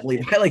probably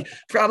by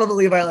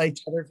probably by 10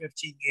 or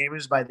 15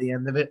 games by the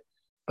end of it.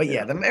 But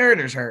the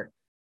Mariners are.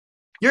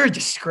 You're a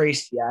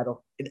disgrace,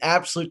 Seattle. An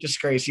absolute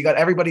disgrace. You got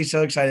everybody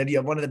so excited. You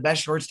have one of the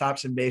best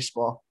shortstops in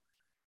baseball.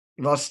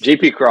 You've lost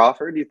JP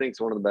Crawford. Do you think is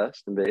one of the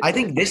best in baseball? I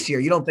think this year.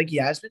 You don't think he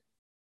has been?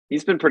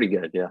 He's been pretty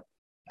good. Yeah.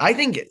 I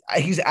think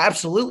he's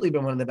absolutely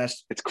been one of the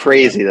best. It's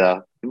crazy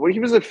though. He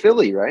was at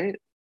Philly, right?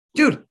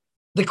 Dude,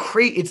 I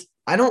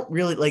don't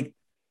regret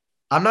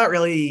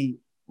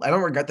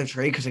the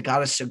trade because it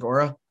got us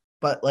Segura,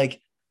 but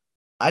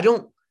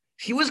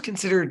he was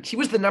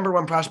the number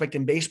one prospect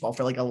in baseball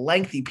for a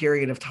lengthy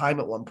period of time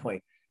at one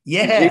point.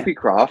 Yeah. JP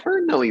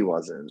Crawford? No, he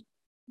wasn't.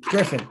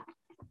 Griffin.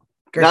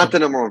 Not the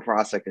number one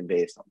prospect in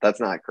baseball.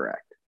 That's not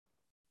correct.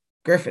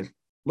 Griffin.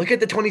 Look at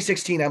the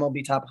 2016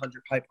 MLB Top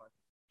 100 pipeline.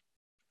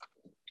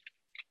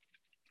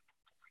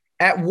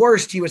 At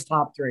worst, he was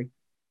top 3.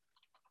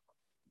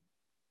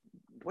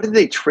 What did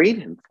they trade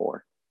him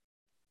for?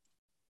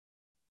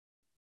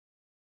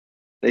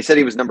 They said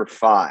he was number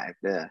 5.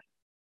 Yeah.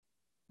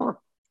 Huh.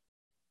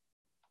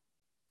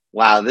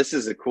 Wow, this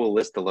is a cool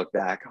list to look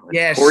back on.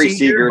 Yeah, Corey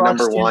Seager,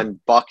 number 1.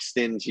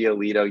 Buxton,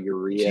 Giolito,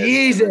 Urias.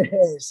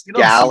 Jesus.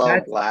 Gallo,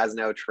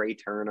 Glasnow, Trey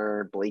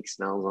Turner, Blake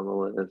Snell's on the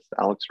list,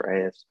 Alex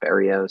Reyes,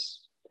 Berrios.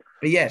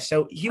 But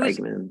so he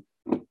Bregman.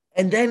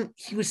 And then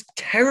he was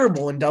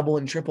terrible in double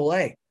and triple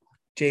A,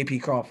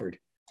 JP Crawford.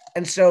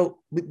 And so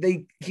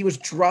he was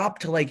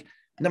dropped to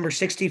number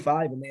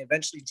 65, and they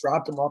eventually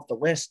dropped him off the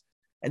list.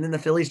 And then the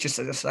Phillies just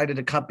decided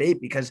to cut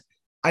bait because,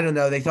 I don't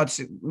know, they thought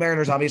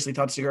Mariners obviously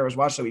thought Segura was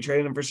washed, so we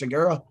traded him for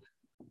Segura.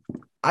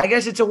 I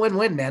guess it's a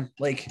win-win, man.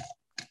 I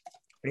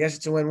guess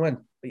it's a win-win.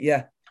 But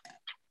yeah.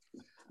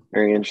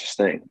 Very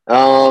interesting.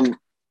 I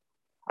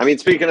mean,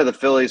 speaking of the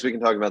Phillies, we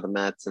can talk about the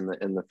Mets and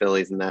the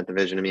Phillies in that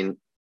division. I mean,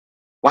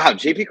 wow,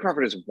 JP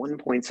Crawford is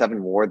 1.7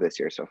 WAR this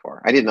year so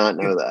far. I did not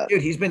know that.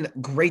 Dude, he's been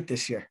great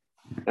this year.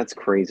 That's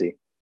crazy.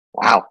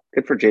 Wow,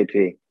 good for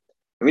JP.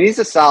 I mean, he's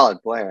a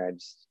solid player.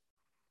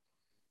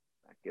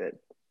 Not good.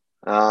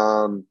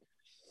 I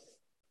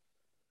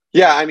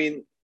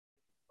mean,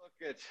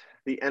 look at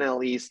the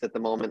NL East at the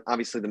moment.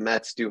 Obviously, the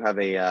Mets do have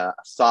a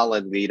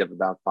solid lead of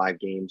about 5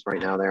 games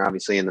right now. They're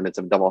obviously in the midst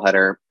of a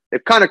doubleheader.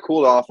 They've kind of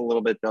cooled off a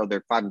little bit, though.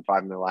 They're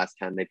 5-5 in their last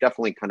 10. They've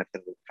definitely kind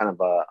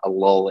of a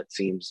lull, it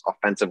seems,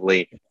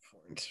 offensively.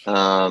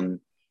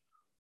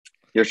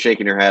 You're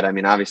shaking your head. I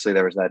mean, obviously,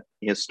 there was that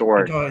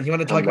historic. You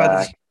want to talk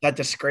about that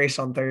disgrace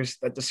on Thursday?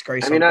 That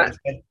disgrace.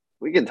 Thursday?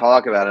 We can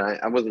talk about it.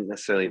 I wasn't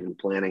necessarily even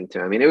planning to.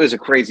 I mean, it was a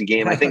crazy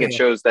game. I think it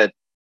shows that.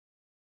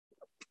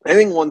 I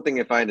think one thing,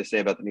 if I had to say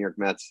about the New York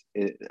Mets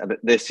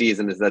this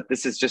season, is that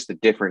this is just a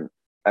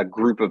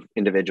group of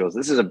individuals.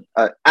 This is a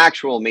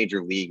actual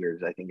major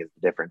leaguers, I think, is the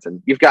difference.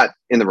 And you've got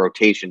in the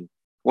rotation,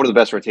 one of the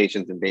best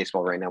rotations in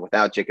baseball right now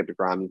without Jacob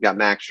deGrom. You've got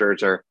Max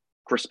Scherzer,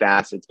 Chris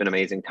Bassitt's been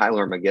amazing.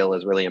 Tyler McGill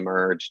has really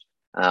emerged.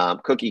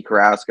 Cookie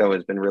Carrasco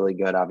has been really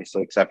good,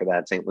 obviously, except for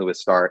that St. Louis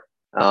start.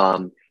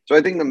 So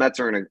I think the Mets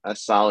are in a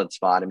solid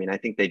spot. I mean, I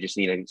think they just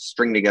need to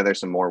string together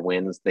some more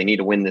wins. They need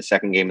to win the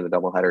second game of the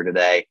doubleheader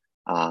today.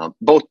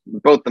 Both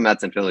the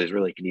Mets and Phillies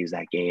really could use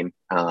that game.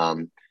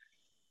 The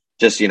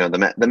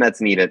Mets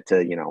need it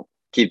to,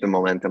 keep the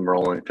momentum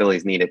rolling.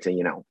 Phillies need it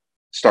to,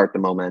 start the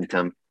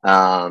momentum.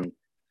 But,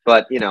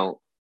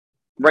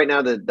 right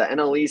now the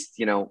NL East,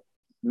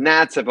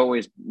 Nats have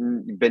always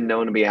been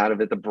known to be out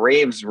of it. The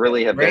Braves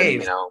really have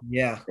been,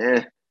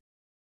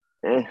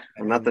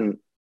 I'm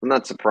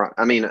not surprised.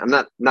 I mean,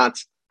 I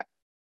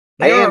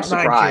am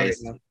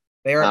surprised.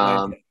 They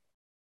are.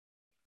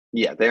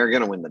 Yeah, they are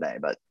going to win the day,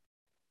 but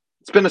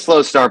it's been a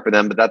slow start for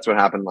them, but that's what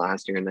happened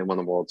last year, and they won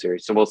the World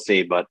Series. So we'll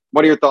see. But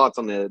what are your thoughts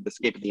on the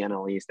scape of the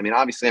NL East? I mean,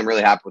 obviously, I'm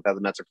really happy with how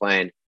the Mets are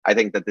playing. I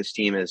think that this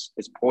team is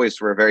poised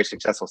for a very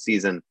successful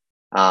season,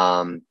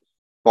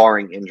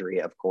 barring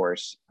injury, of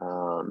course.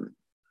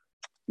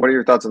 What are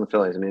your thoughts on the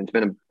Phillies? I mean,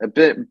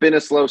 it's been a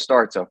slow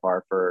start so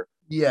far for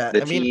Yeah,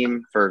 the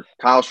team. For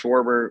Kyle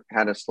Schwarber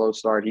had a slow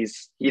start.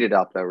 He's heated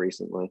up though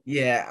recently.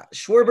 yeah.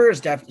 Schwarber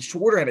is definitely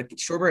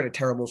Schwarber had a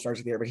terrible start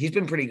to the year, but he's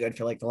been pretty good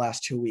for like the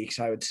last 2 weeks,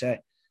 I would say.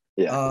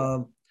 Yeah.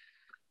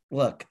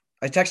 Look,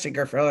 I texted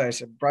Griff earlier. I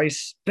said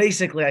Bryce.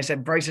 Basically, I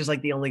said Bryce is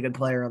like the only good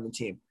player on the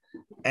team,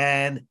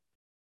 and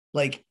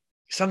like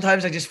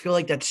sometimes I just feel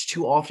like that's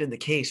too often the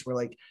case. Where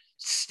like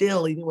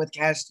still, even with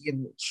Cassidy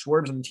and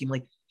Schwarber on the team,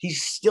 like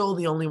he's still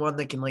the only one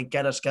that can like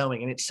get us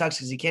going, and it sucks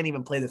because he can't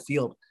even play the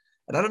field.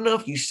 And I don't know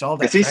if you saw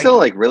that. Is he still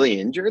like really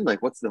injured?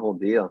 Like, what's the whole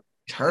deal?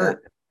 He's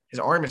hurt. His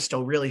arm is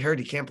still really hurt.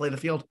 He can't play the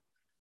field.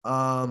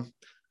 I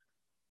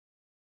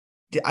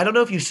don't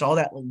know if you saw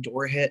that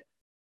Lindor hit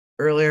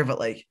earlier, but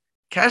like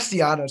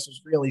Castellanos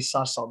was really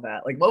sus on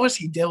that. Like, what was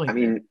he doing? I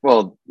mean,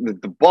 well,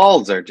 the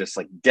balls are just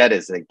like dead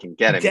as they can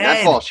get. I mean,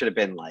 that ball should have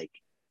been like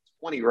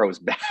 20 rows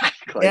back.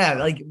 Like, yeah,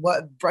 like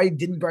what?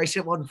 Didn't Bryce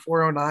hit one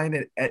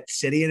 409 at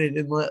City and it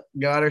didn't let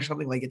go out or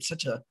something? Like, it's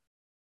such a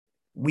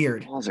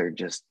weird. Balls are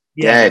just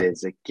dead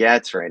as it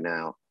gets right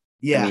now.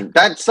 Yeah, I mean,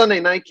 that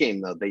Sunday night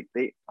game though,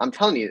 I'm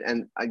telling you,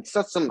 and I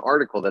saw some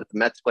article that the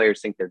Mets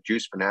players think they're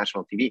juiced for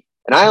national TV,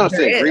 and I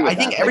honestly agree with that.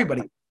 I think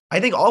everybody. I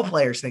think all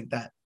players think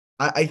that.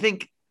 I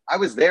think I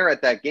was there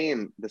at that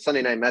game, the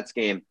Sunday night Mets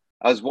game.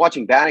 I was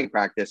watching batting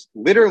practice.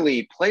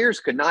 Literally, players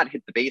could not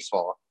hit the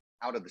baseball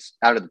out of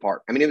the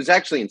park. I mean, it was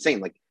actually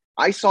insane. Like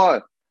I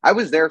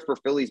was there for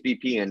Phillies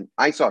BP, and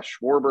I saw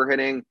Schwarber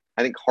hitting.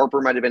 I think Harper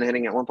might have been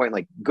hitting at one point.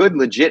 Like good,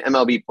 legit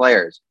MLB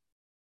players.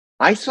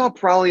 I saw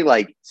probably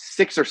like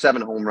 6 or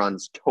 7 home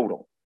runs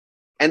total.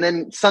 And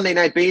then Sunday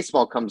night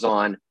baseball comes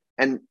on,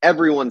 and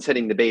everyone's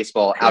hitting the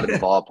baseball out of the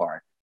ballpark.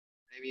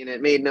 I mean,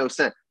 it made no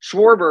sense.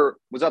 Schwarber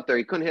was up there.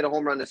 He couldn't hit a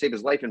home run to save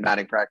his life in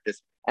batting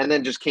practice, and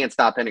then just can't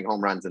stop hitting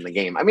home runs in the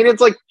game. I mean,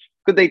 it's like,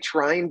 could they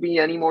try and be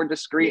any more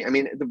discreet? I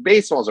mean, the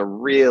baseballs are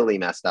really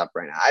messed up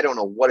right now. I don't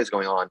know what is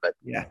going on, but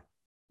yeah.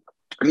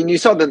 I mean, you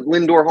saw the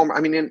Lindor home. I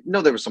mean,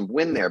 no, there was some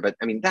wind there, but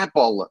I mean, that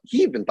ball,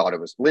 he even thought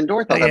it was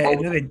Lindor. Thought that ball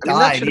was,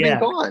 that should have been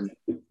gone.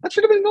 That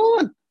should have been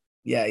gone.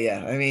 Yeah,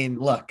 yeah. I mean,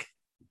 look,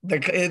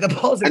 the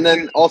balls. And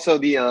then also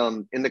the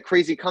in the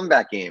crazy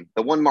comeback game,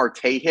 the one Marte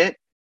hit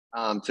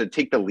to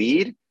take the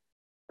lead,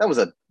 that was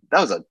a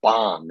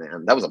bomb,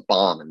 man. That was a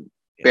bomb, and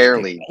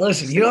barely.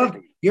 Listen,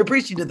 you're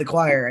preaching to the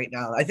choir right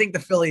now. I think the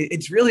Philly.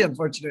 It's really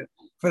unfortunate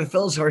for the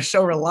Phillies who are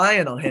so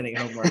reliant on hitting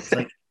home runs.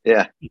 Like,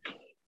 yeah.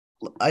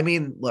 I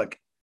mean, look,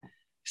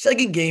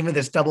 second game of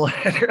this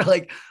doubleheader.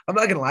 Like, I'm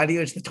not gonna lie to you,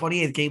 it's the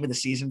 28th game of the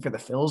season for the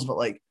Phils, but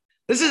like,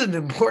 this is an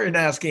important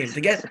ass game to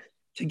get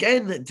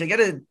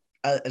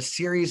a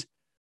series.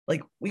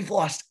 Like, we've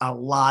lost a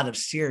lot of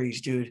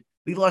series, dude.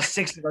 We've lost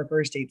 6 of our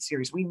first 8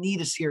 series. We need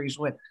a series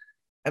win,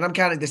 and I'm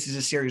counting this as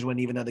a series win,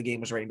 even though the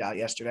game was rained out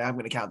yesterday. I'm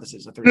going to count this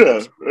as a 3.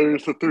 Yeah,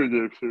 it's a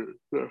 3-game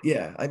series.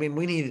 Yeah, I mean,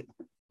 we need,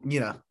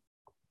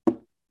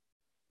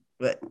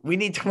 but we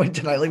need to win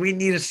tonight. Like, we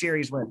need a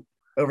series win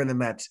over the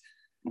Mets.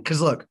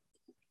 Because look,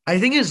 I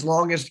think as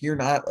long as you're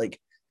not like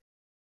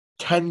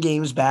 10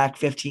 games back,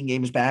 15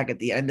 games back at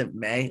the end of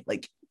May,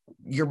 like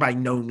you're by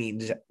no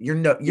means, you're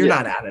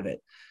not out of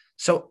it.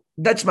 So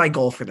that's my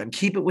goal for them.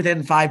 Keep it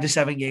within 5 to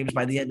 7 games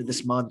by the end of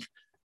this month.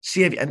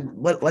 See if, and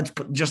let's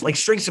just like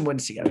string some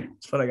wins together.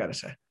 That's what I got to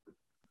say.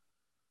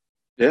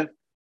 Yeah.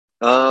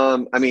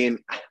 I mean,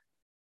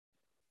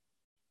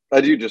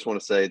 I do just want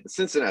to say the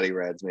Cincinnati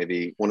Reds may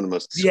be one of the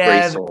most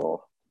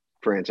disgraceful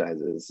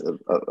franchises of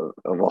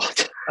all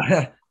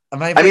time.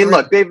 I mean,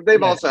 look,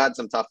 they've also had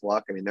some tough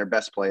luck. I mean, their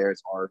best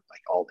players are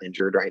like all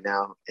injured right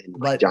now, and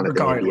like Jonathan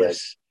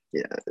regardless,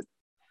 India,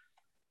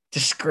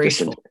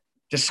 disgraceful.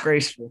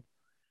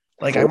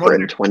 Like, I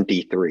wonder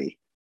 23.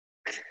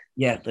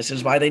 Yeah, this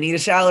is why they need a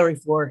salary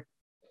floor.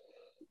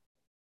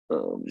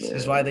 This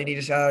is why they need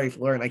a salary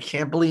floor, and I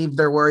can't believe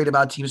they're worried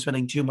about teams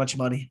spending too much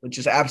money, which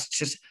is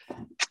just.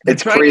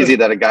 It's crazy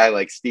that a guy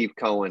like Steve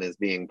Cohen is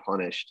being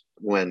punished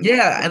when.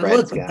 Yeah, and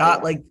look,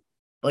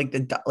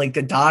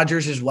 the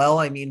Dodgers as well.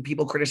 I mean,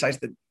 people criticize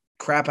the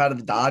crap out of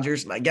the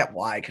Dodgers, and I get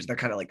why, because they're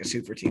kind of like a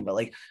super team, but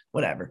like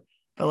whatever.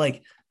 But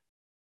like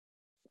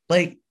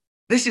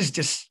this is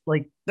just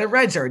like the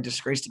Reds are a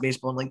disgrace to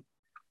baseball. And like,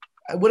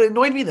 what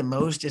annoyed me the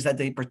most is that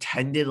they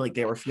pretended like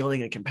they were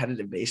fielding a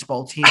competitive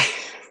baseball team.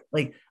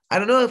 Like, I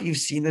don't know if you've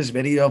seen this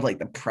video of like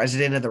the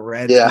president of the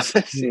Reds. Yeah,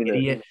 I've seen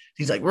it.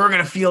 He's like, we're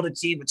going to field a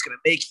team that's going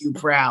to make you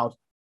proud.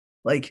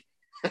 Like,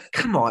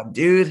 come on,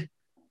 dude.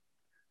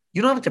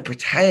 You don't have to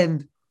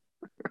pretend.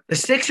 The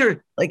Sixers,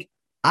 like,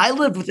 I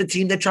lived with a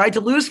team that tried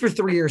to lose for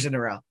 3 years in a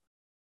row.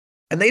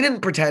 And they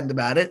didn't pretend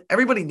about it.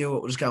 Everybody knew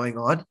what was going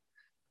on.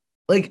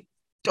 Like,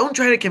 don't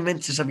try to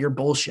convince us of your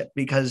bullshit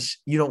because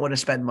you don't want to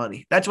spend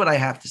money. That's what I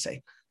have to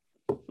say.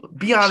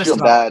 Be honest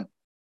about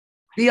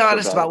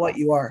what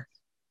you are.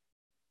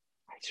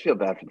 I just feel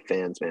bad for the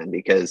fans, man,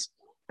 because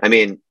I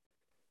mean,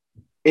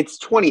 it's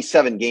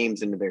 27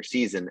 games into their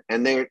season,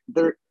 and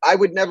I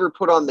would never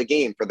put on the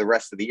game for the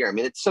rest of the year. I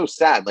mean, it's so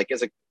sad. Like,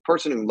 as a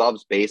person who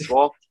loves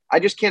baseball, I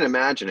just can't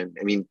imagine it.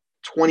 I mean,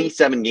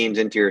 27 games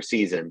into your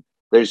season,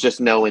 there's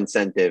just no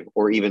incentive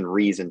or even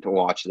reason to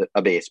watch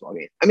a baseball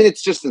game. I mean,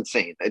 it's just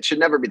insane. It should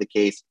never be the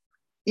case.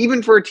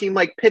 Even for a team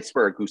like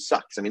Pittsburgh, who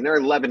sucks. I mean, they're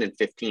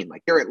 11-15.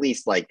 Like, they're at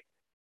least like,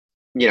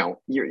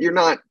 you're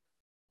not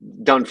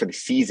done for the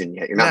season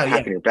yet. You're not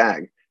packing your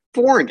bag.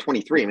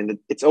 4-23. I mean,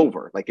 it's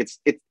over. Like, it's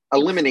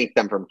eliminate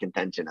them from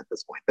contention at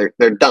this point.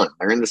 They're done.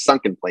 They're in the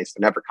sunken place.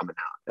 They're never coming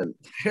out. And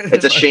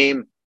it's a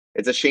shame.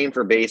 It's a shame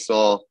for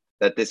baseball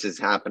that this is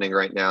happening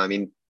right now. I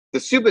mean, the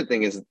stupid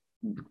thing is,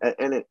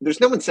 there's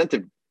no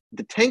incentive.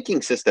 The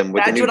tanking system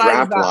with the new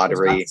draft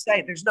lottery.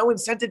 There's no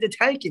incentive to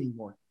tank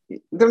anymore.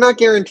 They're not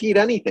guaranteed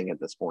anything at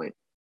this point.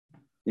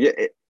 Yeah,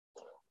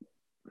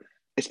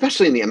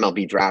 especially in the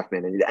MLB draft,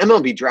 man. In the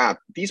MLB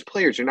draft, these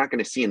players you're not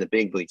going to see in the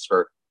big leagues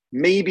for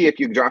maybe if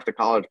you draft a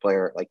college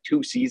player like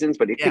 2 seasons,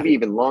 but it could be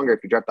even longer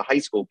if you draft a high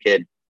school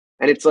kid.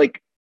 And it's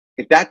like,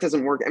 if that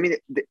doesn't work, I mean,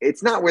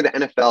 it's not where the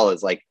NFL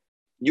is like,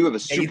 you have a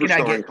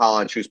superstar in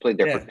college who's played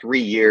there for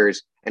 3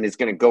 years and is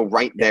going to go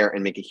right there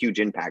and make a huge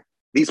impact.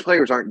 These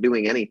players aren't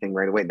doing anything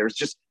right away. There's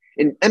just,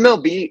 in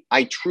MLB,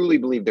 I truly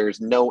believe there's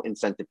no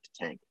incentive to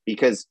tank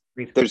because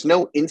there's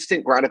no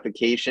instant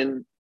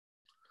gratification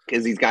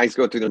because these guys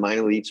go through the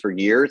minor leagues for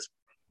years.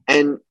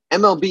 And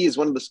MLB is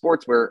one of the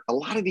sports where a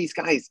lot of these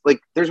guys,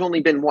 like, there's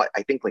only been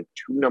I think like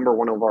 2 number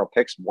 1 overall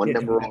picks,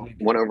 number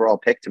 1 overall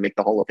pick to make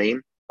the Hall of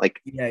Fame. Like,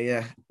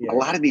 a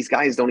lot of these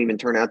guys don't even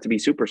turn out to be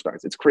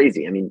superstars. It's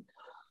crazy. I mean,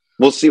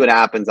 we'll see what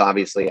happens,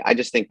 obviously. I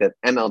just think that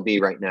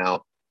MLB right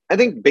now, I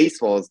think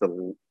baseball is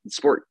the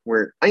sport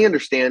where I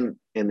understand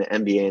in the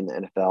NBA and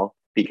the NFL,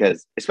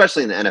 because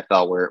especially in the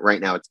NFL where right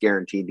now it's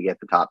guaranteed to get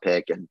the top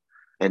pick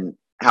and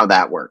how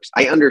that works.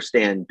 I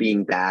understand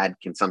being bad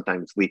can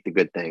sometimes lead to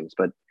good things,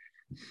 but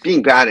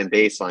being bad in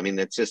baseball, I mean,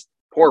 it's just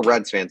poor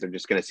Reds fans are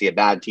just going to see a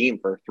bad team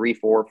for 3,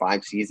 4,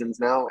 5 seasons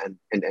now. And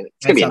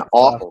it's going to be an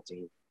awful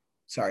team.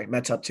 Sorry,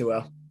 Mets up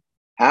 2-0.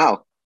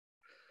 How?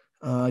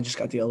 I just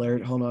got the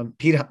alert. Hold on.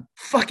 Pete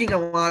fucking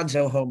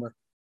Alonso homer.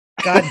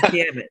 God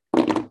damn it.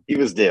 He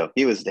was due.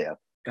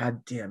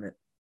 God damn it.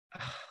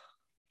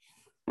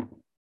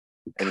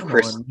 And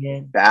Chris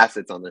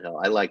Bassett's on the hill.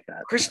 I like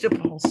that.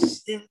 Cristobal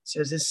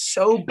Sanchez is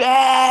so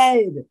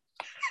bad.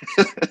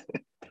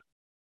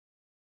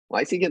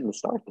 Why is he getting the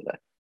start today?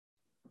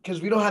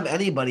 Because we don't have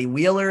anybody.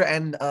 Wheeler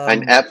and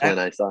Eflin,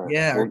 I saw.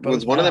 Yeah.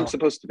 Was one of them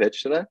supposed to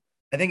pitch today?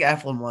 I think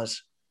Eflin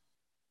was.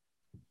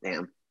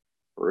 Damn.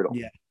 Brutal.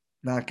 Yeah.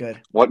 Not good.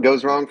 What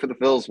goes wrong for the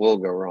Phils will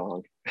go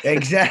wrong.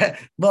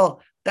 Exactly.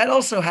 Well, that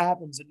also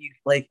happens when you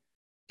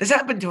this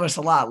happened to us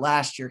a lot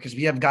last year because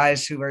we have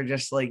guys who are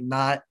just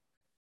not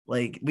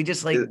we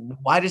just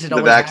why does it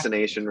always the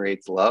vaccination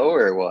rate's low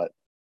or what?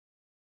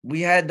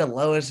 We had the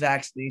lowest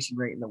vaccination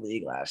rate in the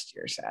league last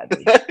year,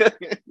 sadly.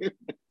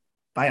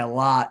 by a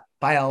lot.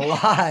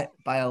 That's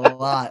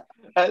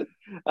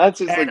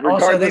just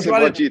regardless of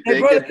what you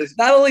think.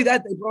 Not only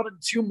that, they brought in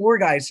 2 more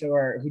guys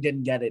who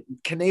didn't get it.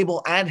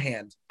 Knable and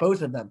Hand,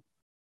 both of them.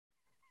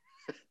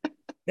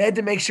 They had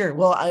to make sure.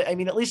 Well, I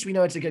mean, at least we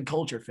know it's a good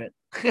culture fit.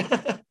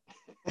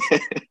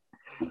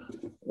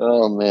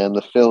 Oh man,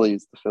 the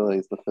Phillies.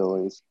 Oh.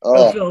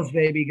 Go Phils,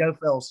 baby. Go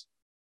Phils.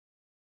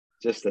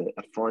 Just a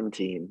fun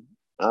team.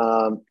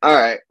 All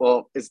right.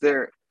 Well, is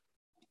there?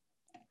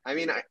 I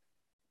mean,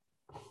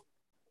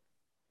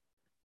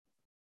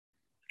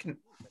 kind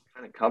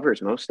of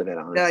covers most of it,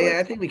 honestly. Yeah.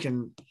 I think we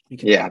can.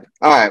 Yeah.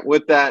 All right.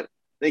 With that,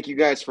 thank you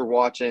guys for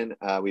watching.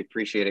 We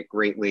appreciate it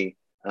greatly.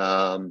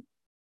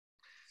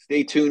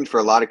 Stay tuned for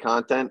a lot of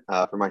content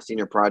for my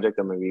senior project.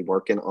 I'm going to be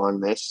working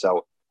on this,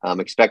 so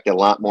expect a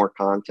lot more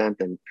content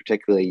than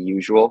particularly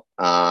usual.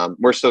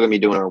 We're still going to be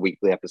doing our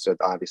weekly episodes,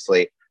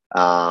 obviously,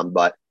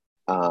 but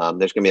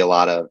there's going to be a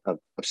lot of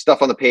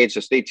stuff on the page, so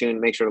stay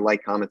tuned. Make sure to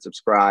like, comment,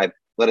 subscribe.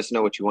 Let us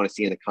know what you want to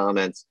see in the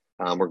comments.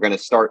 We're going to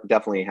start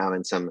definitely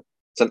having some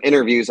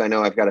interviews. I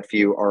know I've got a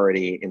few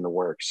already in the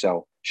works,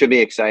 so should be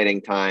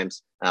exciting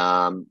times.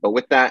 But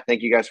with that,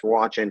 thank you guys for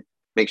watching.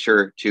 Make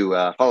sure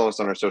to follow us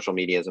on our social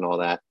medias and all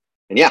that.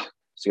 And yeah,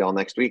 see y'all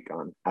next week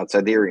on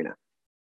Outside the Arena.